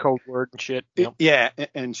Tenet code word and shit. Yep. Yeah,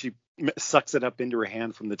 and she sucks it up into her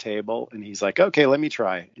hand from the table, and he's like, okay, let me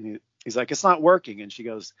try. And he's like, it's not working. And she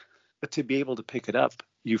goes, but to be able to pick it up,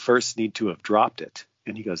 you first need to have dropped it.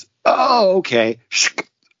 And he goes, oh, okay.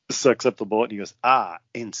 Sucks up the bullet, and he goes,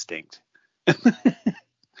 instinct.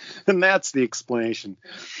 And that's the explanation.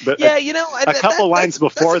 But yeah, a couple lines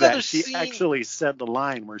before that, she actually said the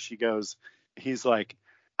line where she goes, he's like,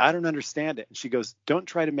 I don't understand it. And she goes, don't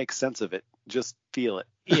try to make sense of it. Just feel it.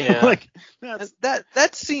 Yeah. Like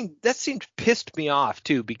that scene pissed me off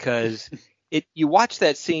too, because you watch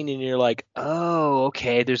that scene and you're like, oh,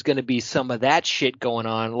 okay, there's going to be some of that shit going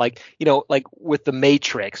on. Like, like with the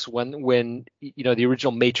Matrix, when the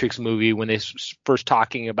original Matrix movie, when they first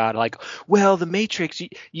talking about like, well, the Matrix,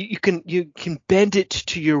 you can bend it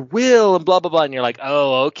to your will and blah, blah, blah. And you're like,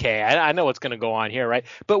 oh, okay, I know what's going to go on here, right?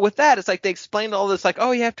 But with that, it's like they explained all this, like,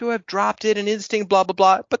 oh, you have to have dropped it and instinct, blah, blah,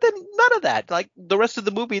 blah. But then none of that, like the rest of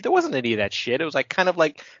the movie, there wasn't any of that shit. It was like kind of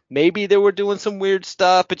like maybe they were doing some weird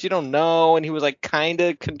stuff, but you don't know. and he was like kind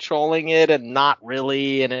of controlling it and not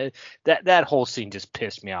really, and that whole scene just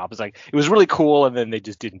pissed me off. It's like it was really cool, and then they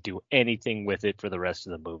just didn't do anything with it for the rest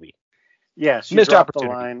of the movie. Yeah, she Missed dropped the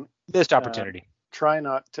opportunity. line. Missed opportunity. Try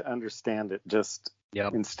not to understand it, just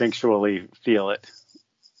Yep. instinctually feel it.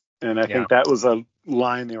 And I think that was a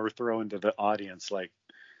line they were throwing to the audience, like,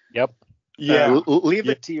 Yep. Yeah. leave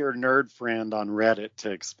it to your nerd friend on Reddit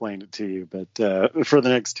to explain it to you, but for the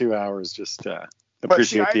next 2 hours, just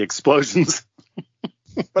appreciate the explosions.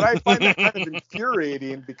 But I find that kind of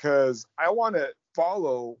infuriating because I want to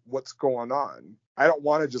follow what's going on. I don't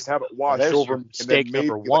want to just have it wash over me and then maybe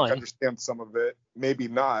like, understand some of it, maybe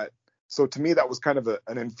not. So to me, that was kind of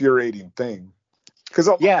an infuriating thing. Because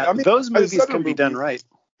I mean, those movies can be done right.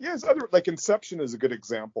 Yes, like Inception is a good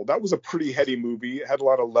example. That was a pretty heady movie. It had a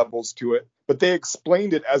lot of levels to it, but they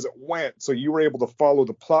explained it as it went, so you were able to follow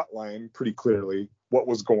the plot line pretty clearly, what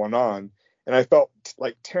was going on. And I felt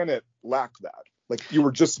like Tenet lacked that. Like you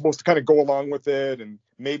were just supposed to kind of go along with it and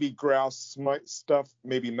maybe grasp stuff,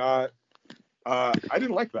 maybe not. I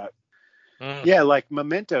didn't like that. Yeah, like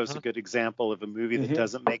Memento is a good example of a movie that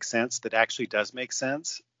doesn't make sense that actually does make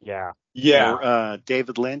sense. Yeah. Or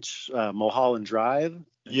David Lynch, Mulholland Drive.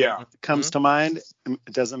 Yeah. Comes to mind.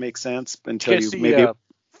 It doesn't make sense until you see, maybe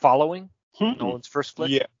Following Nolan's first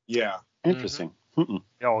flick. Yeah. Interesting.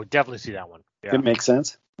 Oh, definitely see that one. Yeah. It makes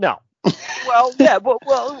sense. No. Well, yeah.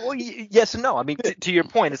 Well, yes and no. I mean, to your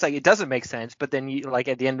point, it's like it doesn't make sense, but then you like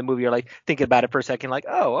at the end of the movie, you're like thinking about it for a second, like,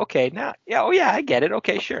 oh, okay, now, I get it.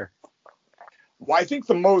 Okay, sure. Well, I think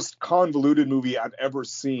the most convoluted movie I've ever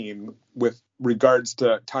seen with regards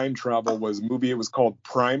to time travel was a movie. It was called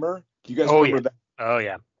Primer. Do you guys remember that? Oh,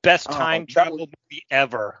 yeah. Best time travel movie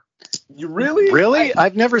ever. You really? Really?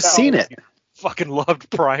 I've never seen it. Fucking loved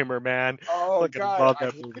Primer, man. Oh, fucking God. I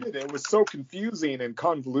hated it. It was so confusing and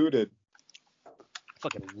convoluted.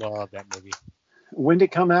 Fucking love that movie. When did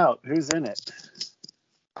it come out? Who's in it?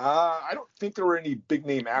 I don't think there were any big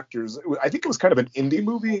name actors. I think it was kind of an indie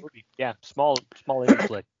movie. Yeah, small indie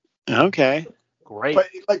flick. Okay. Great. But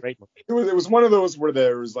like, great movie. It was one of those where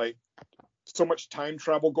there was like so much time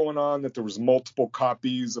travel going on that there was multiple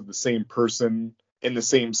copies of the same person in the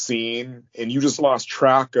same scene, and you just lost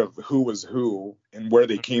track of who was who and where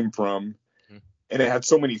they came from. And it had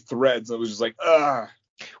so many threads. It was just like, ugh.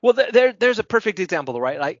 Well, there's a perfect example,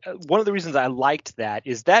 right? Like one of the reasons I liked that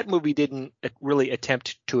is that movie didn't really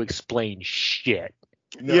attempt to explain shit.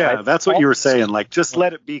 Yeah, right? That's what you were saying. Like, just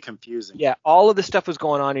let it be confusing. Yeah, all of this stuff was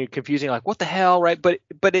going on and confusing. Like, what the hell, right? But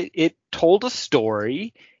it told a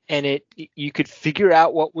story, and you could figure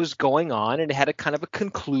out what was going on, and it had a kind of a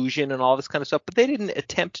conclusion and all this kind of stuff. But they didn't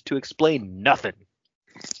attempt to explain nothing.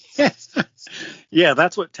 Yeah,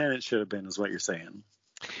 that's what Tenet should have been, is what you're saying.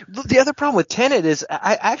 The other problem with Tenet is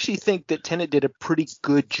I actually think that Tenet did a pretty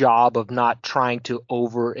good job of not trying to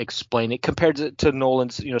over explain it compared to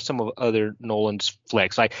Nolan's, some of other Nolan's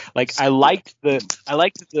flicks. Like I liked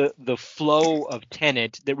the flow of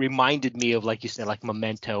Tenet that reminded me of, like you said, like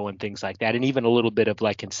Memento and things like that, and even a little bit of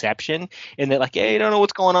like Inception, and that like, hey, I don't know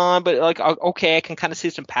what's going on, but like, okay, I can kind of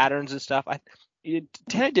see some patterns and stuff.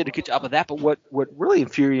 Tenet did a good job of that, but what really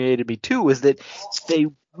infuriated me too was that they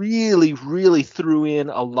really, really threw in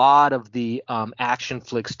a lot of the action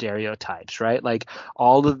flick stereotypes, right? Like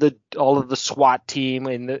all of the SWAT team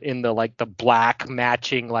in the like the black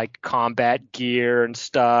matching like combat gear and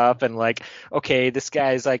stuff, and like, okay, this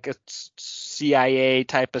guy's like a CIA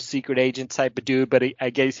type of secret agent type of dude, but I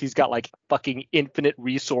guess he's got like fucking infinite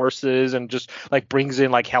resources and just like brings in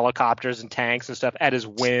like helicopters and tanks and stuff at his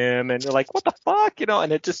whim, and you're like, what the fuck,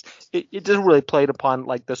 and it just really played upon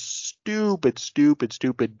like the stupid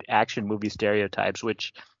action movie stereotypes,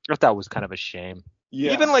 which I thought was kind of a shame.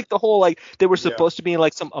 Yeah. Even like the whole like they were supposed to be in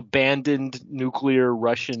like some abandoned nuclear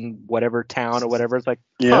Russian whatever town or whatever. It's like,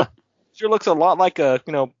 sure looks a lot like a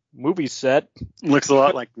movie set. Looks a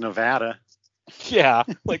lot like Nevada. Yeah,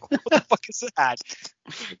 like what the fuck is that?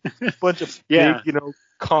 Bunch of big,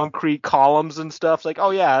 concrete columns and stuff. Like,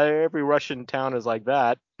 oh yeah, every Russian town is like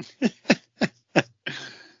that.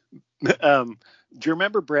 Do you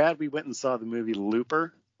remember, Brad? We went and saw the movie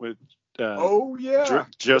Looper with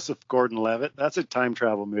Joseph Gordon-Levitt. That's a time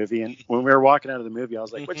travel movie. And when we were walking out of the movie, I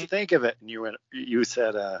was like, "What'd you think of it?" And you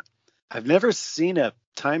said, "I've never seen a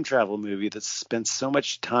time travel movie that spent so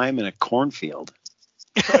much time in a cornfield."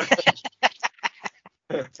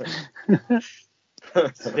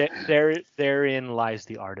 Therein lies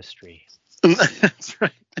the artistry. That's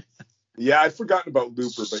right. Yeah, I'd forgotten about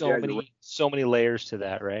Looper, but so many layers to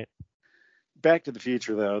that, right? Back to the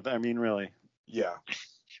Future, though. I mean, really. Yeah.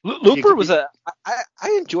 Looper was I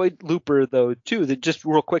enjoyed Looper though too. Just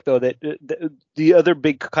real quick though, that the other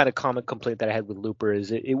big kind of common complaint that I had with Looper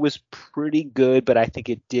is it was pretty good, but I think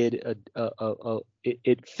it did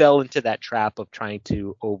it fell into that trap of trying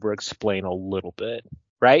to over explain a little bit,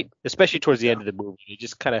 right? Especially towards the end of the movie, it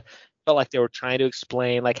just kind of felt like they were trying to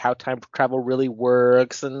explain like how time travel really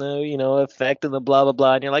works and the effect and the blah blah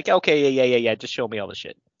blah, and you're like, okay, yeah, just show me all the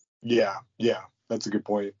shit. Yeah, that's a good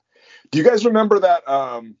point. Do you guys remember that?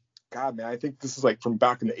 God, man, I think this is like from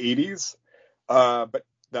back in the 80s. But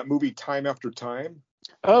that movie Time After Time.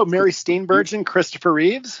 Oh, Mary Steenburgen, Christopher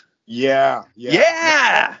Reeves. Yeah.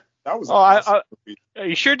 That was. Are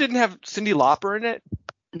you sure it didn't have Cyndi Lauper in it?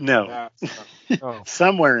 No.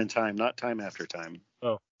 Somewhere in Time, not Time After Time.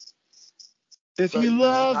 Oh. If you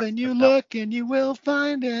love and you look and you will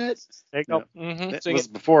find it. There you go. It was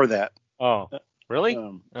before that. Oh, really?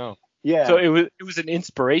 Yeah. So it was an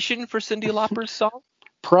inspiration for Cyndi Lauper's song?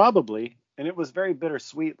 Probably. And it was very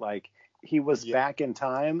bittersweet. Like he was back in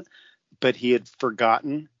time, but he had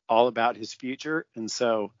forgotten all about his future. And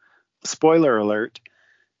so, spoiler alert,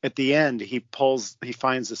 at the end, he finds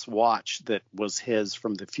this watch that was his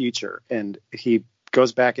from the future. And he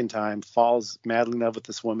goes back in time, falls madly in love with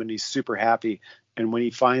this woman. He's super happy. And when he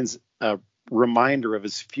finds a reminder of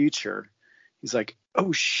his future, he's like,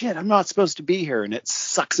 oh shit, I'm not supposed to be here. And it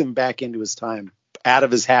sucks him back into his time, out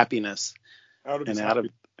of his happiness, out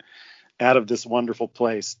of this wonderful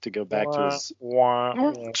place to go back to his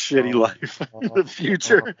shitty life in the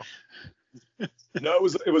future. No,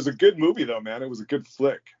 it was a good movie though, man. It was a good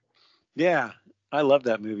flick. Yeah, I loved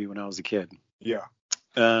that movie when I was a kid. Yeah.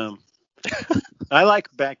 I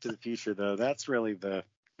like Back to the Future though. That's really the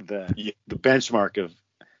benchmark of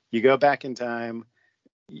you go back in time,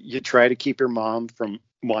 you try to keep your mom from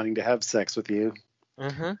wanting to have sex with you,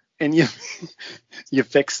 and you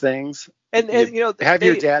fix things. And have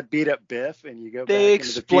your dad beat up Biff, and you go back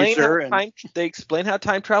into the future. They explain how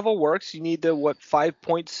time travel works. You need the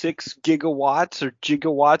 5.6 gigawatts or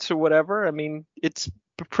gigawatts or whatever. I mean, it's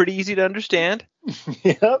pretty easy to understand.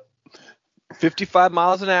 Yep. 55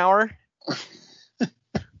 miles an hour.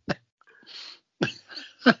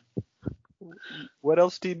 What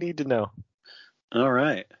else do you need to know? All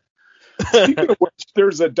right. Speaking of which,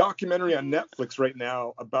 there's a documentary on Netflix right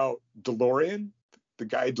now about DeLorean, the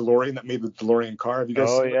guy DeLorean that made the DeLorean car. Have you guys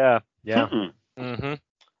seen it? Yeah. Mm-hmm.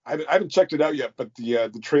 I haven't checked it out yet, but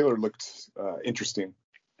the trailer looked interesting.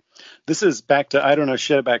 This is back to I don't know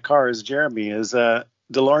shit about cars. Jeremy, is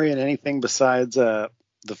DeLorean anything besides the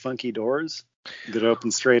funky doors that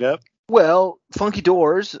open straight up? Well, funky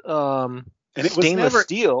doors, and it stainless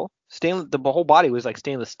steel. The whole body was like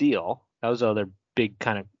stainless steel. That was other big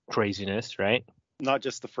kind of craziness, right? Not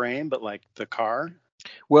just the frame, but like the car.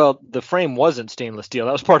 Well, the frame wasn't stainless steel.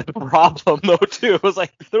 That was part of the problem, though, too. It was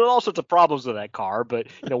like there were all sorts of problems with that car, but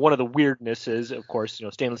one of the weirdness is, of course,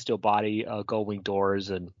 stainless steel body, gull wing doors,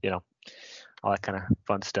 and all that kind of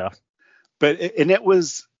fun stuff. But it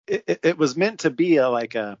was meant to be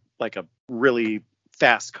like a really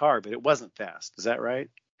fast car, but it wasn't fast. Is that right?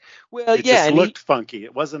 Well, it just looked funky.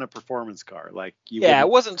 It wasn't a performance car. It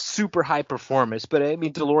wasn't super high performance, but I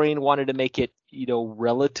mean, DeLorean wanted to make it,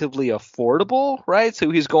 relatively affordable, right? So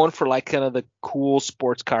he's going for like kind of the cool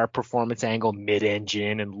sports car performance angle,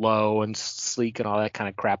 mid-engine and low and sleek and all that kind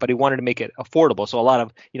of crap. But he wanted to make it affordable, so a lot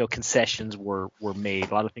of concessions were made.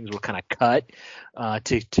 A lot of things were kind of cut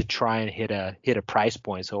to try and hit a price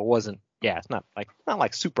point. So it wasn't, it's not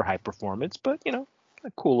like super high performance, but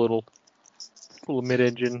a cool little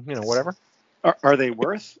mid-engine, whatever. Are they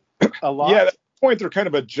worth a lot? Yeah, at that point they're kind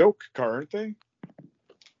of a joke car, aren't they?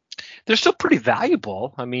 They're still pretty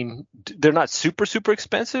valuable. I mean, they're not super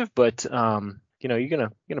expensive, but you're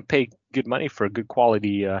gonna pay good money for a good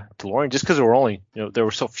quality DeLorean just because there were only there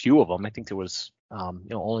were so few of them. I think there was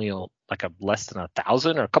only like a less than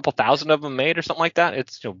 1,000 or a couple thousand of them made or something like that.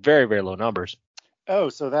 It's very, very low numbers. Oh,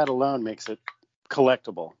 so that alone makes it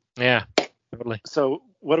collectible. Yeah, totally. So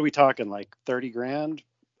what are we talking, like 30 grand,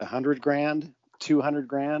 100 grand, 200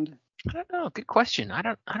 grand? I don't know. Good question. I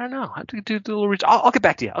don't know. I have to do a little research. I'll get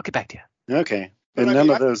back to you. Okay. And none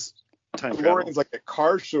of those time DeLoreans like at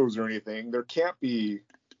car shows or anything, there can't be.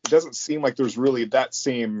 It doesn't seem like there's really that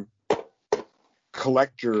same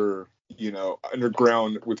collector,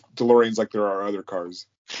 underground with DeLoreans like there are other cars.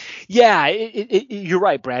 Yeah, you're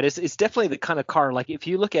right, Brad. It's definitely the kind of car, like if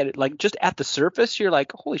you look at it like just at the surface, you're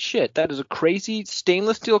like, holy shit, that is a crazy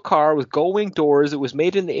stainless steel car with gull wing doors. It was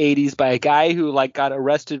made in the 80s by a guy who like got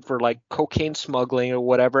arrested for like cocaine smuggling or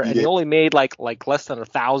whatever, and he only made like less than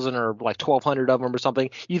 1,000 or like 1,200 of them or something.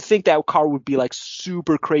 You'd think that car would be like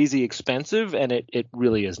super crazy expensive, and it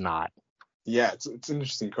really is not. Yeah, it's an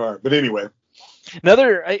interesting car. But anyway,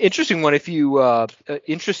 Another interesting one, if you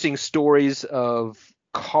interesting stories of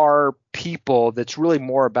car people that's really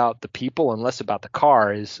more about the people and less about the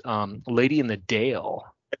car is Lady in the Dale.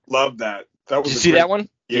 I love that. That Did was you a see great. that one?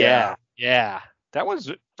 Yeah. Yeah. That was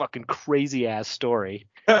a fucking crazy ass story.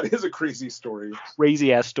 That is a crazy story.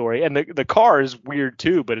 Crazy ass story. And the car is weird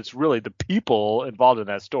too, but it's really the people involved in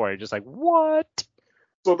that story. Just like, what?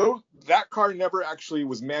 So that car never actually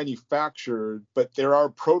was manufactured, but there are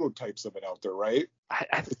prototypes of it out there, right?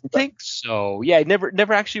 I think so. Yeah, it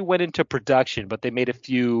never actually went into production, but they made a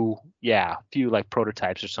few like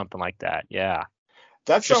prototypes or something like that. Yeah.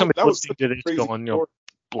 That Sure, somebody was listening such to a this crazy going,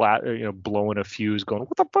 story. blowing a fuse, going,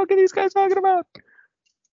 what the fuck are these guys talking about?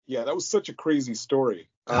 Yeah, that was such a crazy story.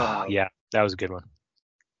 Yeah, that was a good one.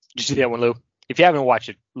 Did you see that one, Lou? If you haven't watched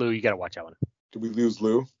it, Lou, you gotta watch that one. Did we lose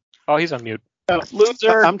Lou? Oh, he's on mute.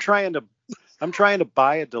 Loser. I'm trying to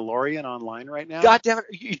buy a DeLorean online right now. God damn it!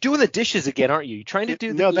 You're doing the dishes again, aren't you? You're trying to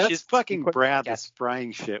do the No, dishes. that's fucking Brad that's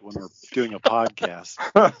frying shit when we're doing a podcast.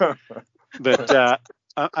 But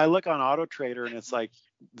I look on Auto Trader and it's like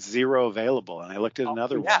 0 available, and I looked at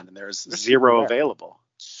another one and there's 0 available.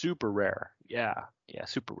 Super rare. Yeah,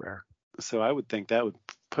 super rare. So I would think that would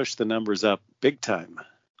push the numbers up big time.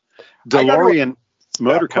 DeLorean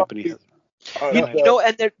Motor Company. And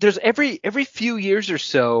there's every few years or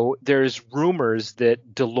so, there's rumors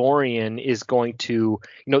that DeLorean is going to,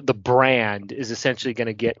 the brand is essentially going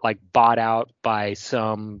to get like bought out by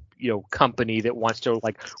some, company that wants to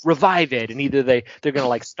like revive it, and either they're going to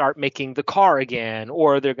like start making the car again,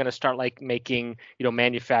 or they're going to start like making,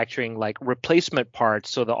 manufacturing like replacement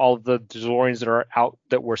parts so that all of the DeLoreans that are out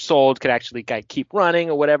that were sold could actually keep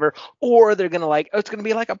running or whatever, or they're going to it's going to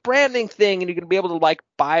be like a branding thing, and you're going to be able to like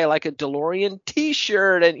buy like a DeLorean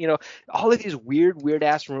t-shirt, and all of these weird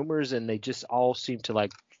ass rumors, and they just all seem to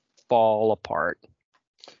like fall apart.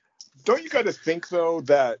 Don't you got to think though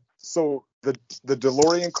that the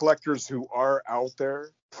DeLorean collectors who are out there,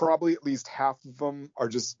 probably at least half of them are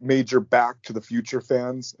just major Back to the Future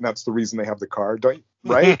fans, and that's the reason they have the car, don't you?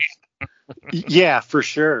 Right? Yeah, for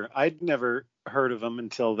sure. I'd never heard of them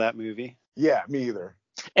until that movie. Yeah, me either.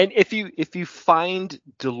 And if you find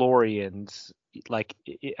DeLoreans, like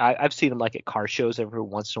I've seen them like at car shows every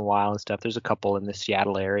once in a while and stuff. There's a couple in the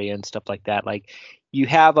Seattle area and stuff like that. Like you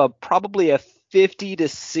have probably a 50 to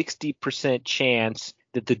 60% chance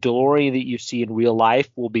that the DeLorean that you see in real life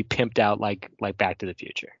will be pimped out like Back to the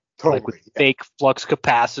Future. Totally. Like with fake flux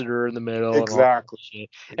capacitor in the middle. Exactly.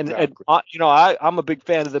 And I'm a big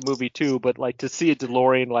fan of the movie too, but like to see a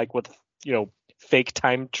DeLorean like with, fake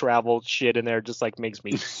time travel shit in there just like makes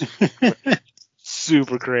me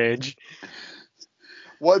super cringe.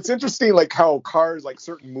 Well, it's interesting like how cars, like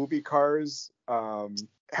certain movie cars,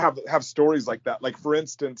 have stories like that. Like for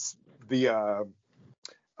instance, the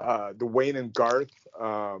Wayne and Garth.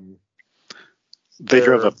 They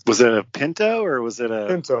drove was it a Pinto or was it a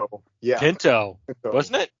Pinto? Yeah, Pinto.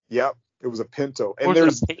 Wasn't it? Yep, it was a Pinto. And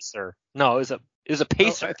there's a Pacer. No, it was a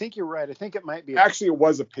Pacer. Oh, I think you're right. I think it might be. Actually, it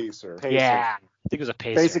was a Pacer. Yeah, I think it was a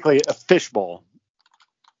Pacer. Basically a fishbowl.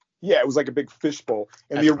 Yeah, it was like a big fishbowl.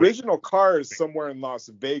 And the original car is somewhere in Las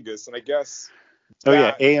Vegas, and I guess.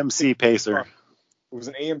 AMC Pacer. It was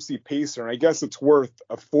an AMC Pacer, and I guess it's worth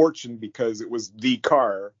a fortune because it was the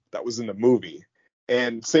car that was in the movie.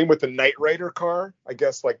 And same with the Knight Rider car. I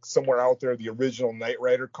guess like somewhere out there, the original Knight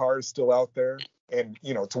Rider car is still out there. And,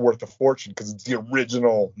 it's worth a fortune because it's the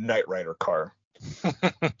original Knight Rider car.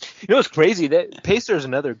 It's crazy. That Pacer is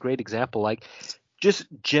another great example. Like just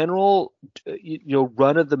general,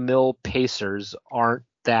 run-of-the-mill Pacers aren't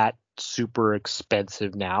that super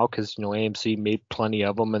expensive now because AMC made plenty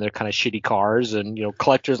of them and they're kind of shitty cars and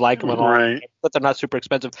collectors like them and all, right. But they're not super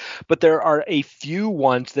expensive. But there are a few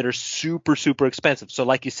ones that are super expensive. So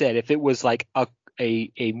like you said, if it was like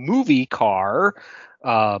a movie car,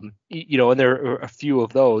 and there are a few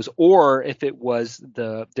of those, or if it was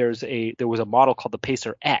there was a model called the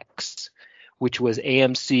Pacer X, which was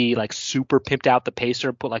AMC like super pimped out the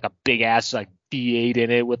Pacer, put like a big ass like V8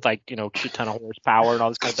 in it with like shit ton of horsepower and all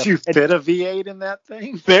this kind of stuff. Did you fit a V8 in that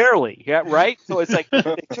thing? Barely, yeah, right. So it's like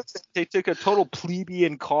they took a total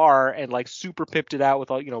plebeian car and like super pimped it out with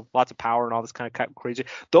all lots of power and all this kind of crazy.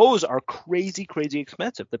 Those are crazy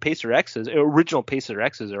expensive. The Pacer X's, original Pacer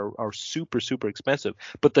X's, are super expensive.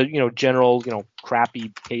 But the general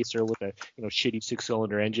crappy Pacer with a shitty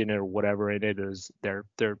 6-cylinder engine or whatever in it is they're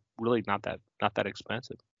really not that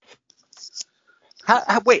expensive.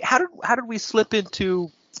 How did we slip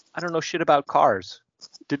into I don't know shit about cars?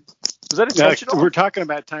 Was that intentional? We're talking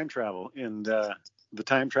about time travel, and the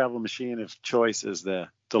time travel machine of choice is the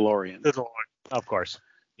DeLorean. Of course.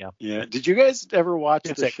 Yeah. Did you guys ever watch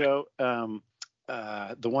Good the segment. show,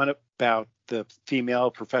 the one about the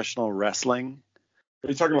female professional wrestling? Are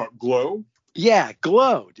you talking about Glow? Yeah,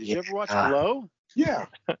 Glow. Did you Yeah. ever watch Glow? Yeah.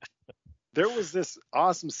 There was this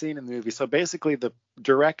awesome scene in the movie. So basically, the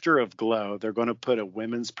director of Glow, they're going to put a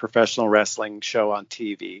women's professional wrestling show on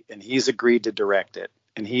TV, and he's agreed to direct it.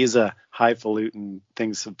 And he's a highfalutin,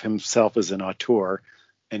 thinks of himself as an auteur,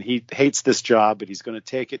 and he hates this job, but he's going to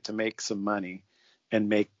take it to make some money and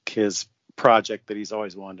make his project that he's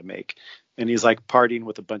always wanted to make. And he's like partying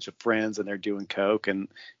with a bunch of friends, and they're doing coke, and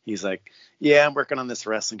he's like, "Yeah, I'm working on this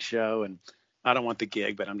wrestling show, and I don't want the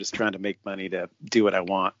gig, but I'm just trying to make money to do what I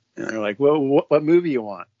want." And they're like, "Well, what movie you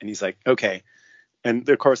want?" And he's like, "Okay." And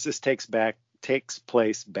of course, this takes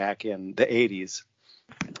place back in the 80s,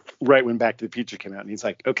 right when Back to the Future came out. And he's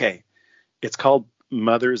like, "Okay, it's called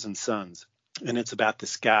Mothers and Sons, and it's about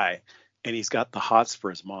this guy, and he's got the hots for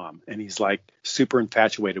his mom, and he's like super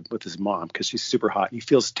infatuated with his mom because she's super hot. And he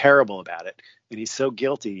feels terrible about it, and he's so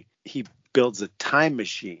guilty. He builds a time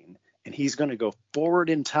machine, and he's going to go forward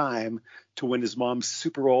in time to when his mom's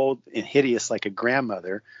super old and hideous like a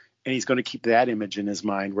grandmother, and he's going to keep that image in his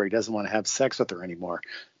mind where he doesn't want to have sex with her anymore.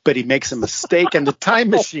 But he makes a mistake in the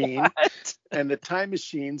time machine, and the time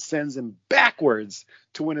machine sends him backwards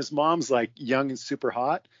to when his mom's like young and super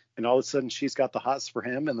hot, and all of a sudden she's got the hots for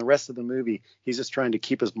him, and the rest of the movie he's just trying to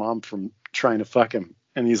keep his mom from trying to fuck him.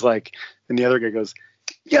 And he's like, and the other guy goes,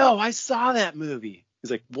 "Yo, I saw that movie."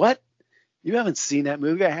 He's like, "What? You haven't seen that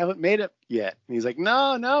movie? I haven't made it yet." And he's like,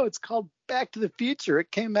 No, it's called Back to the Future. It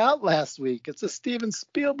came out last week. It's a Steven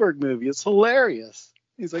Spielberg movie. It's hilarious.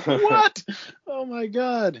 He's like, "What?" Oh my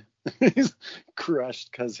God. He's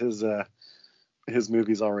crushed because his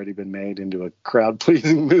movie's already been made into a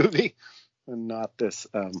crowd-pleasing movie and not this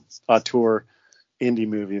auteur indie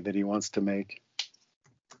movie that he wants to make.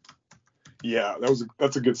 Yeah,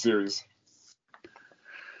 that's a good series.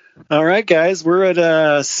 All right, guys, we're at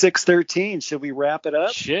 6:13. Should we wrap it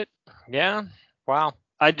up? Shit. Yeah. Wow.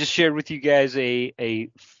 I just shared with you guys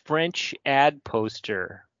a French ad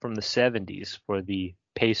poster from the 70s for the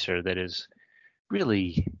Pacer that is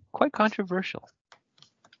really quite controversial.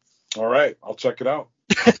 All right, I'll check it out.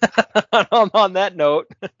 On that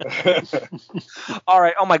note. All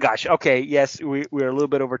right. Oh my gosh. Okay. Yes, we're a little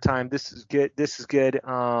bit over time. This is good.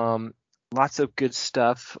 Lots of good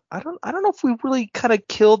stuff. I don't know if we really kind of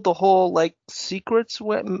killed the whole like secrets.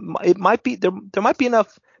 It might be there might be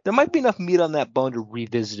enough meat on that bone to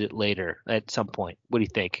revisit it later at some point. What do you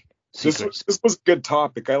think? Secrets. This was a good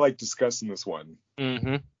topic. I like discussing this one.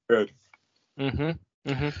 Mm-hmm. Good. Mm-hmm.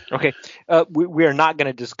 Mm-hmm. Okay. We are not going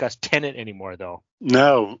to discuss Tenet anymore, though.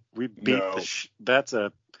 No, we beat No. that's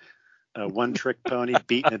a one-trick pony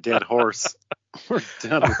beating a dead horse. We're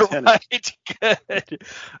done with All Tenet. right, good.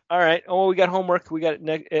 All right. Oh, we got homework. We got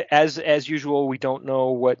as usual. We don't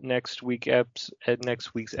know what next week's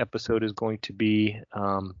episode is going to be,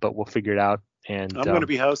 but we'll figure it out. And I'm going to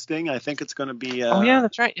be hosting. I think it's going to be. oh yeah,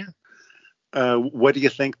 that's right. Yeah. What do you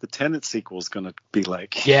think the Tenet sequel is going to be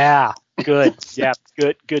like? Yeah. Good. Yeah.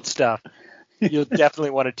 Good stuff. You'll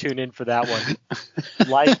definitely want to tune in for that one.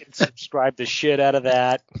 Like and subscribe the shit out of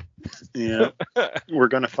that. Yeah. We're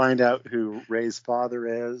going to find out who Ray's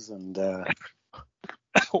father is, and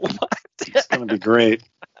What? it's going to be great.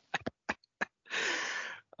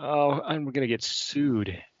 Oh, and we're gonna get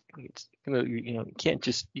sued. It's gonna, you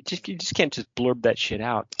just can't just blurb that shit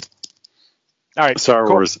out. All right, Star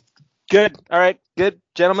cool. Wars. Good. All right, good,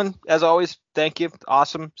 gentlemen. As always, thank you.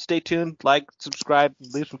 Awesome. Stay tuned. Like, subscribe,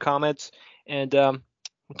 leave some comments, and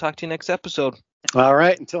we'll talk to you next episode. All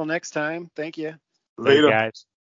right. Until next time. Thank you. Later. Guys.